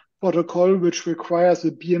authentication protocol, which requires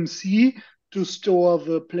the BMC to store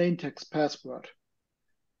the plaintext password,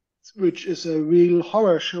 which is a real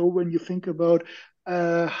horror show when you think about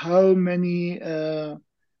how many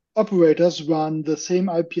operators run the same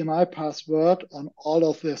IPMI password on all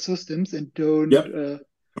of their systems and don't Yep.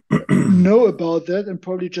 know about that, and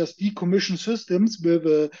probably just decommission systems with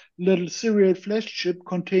a little serial flash chip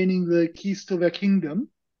containing the keys to their kingdom.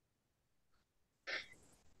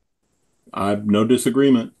 I've no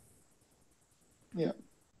disagreement. Yeah.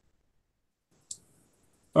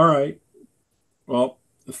 All right. Well,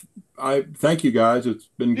 I thank you guys. It's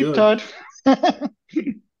been Deep good. dive.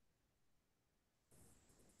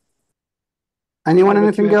 Anyone, Now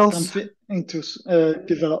that you anything have else? something to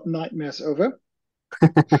develop nightmares over.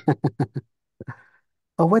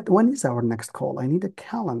 Oh, wait, when is our next call? I need a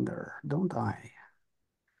calendar, don't I?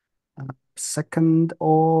 2nd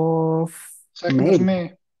of 2nd May. of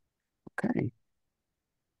May. Okay.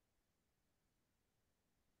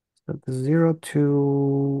 So the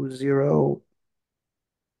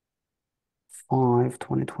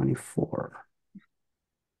 02/05/2024.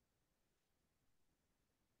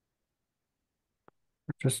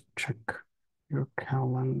 Just check your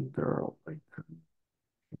calendar later.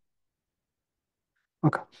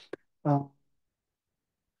 Okay.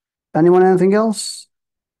 Anyone, anything else?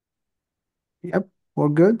 Yep, we're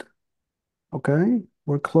good. Okay,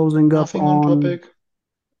 we're closing up Nothing on on topic.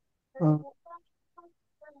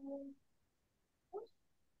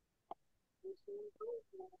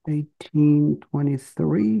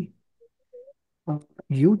 1823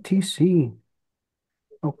 UTC.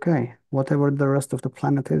 Okay, whatever the rest of the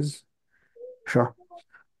planet is. Sure.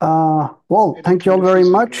 Well, thank you all very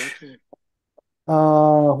much. Okay.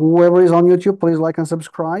 Whoever is on YouTube, please like and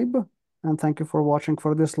subscribe. And thank you for watching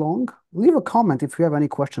for this long. Leave a comment if you have any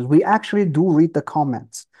questions. We actually do read the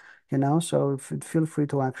comments, so feel free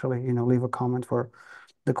to actually, leave a comment for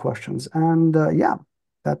the questions. And yeah,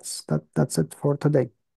 that's it for today.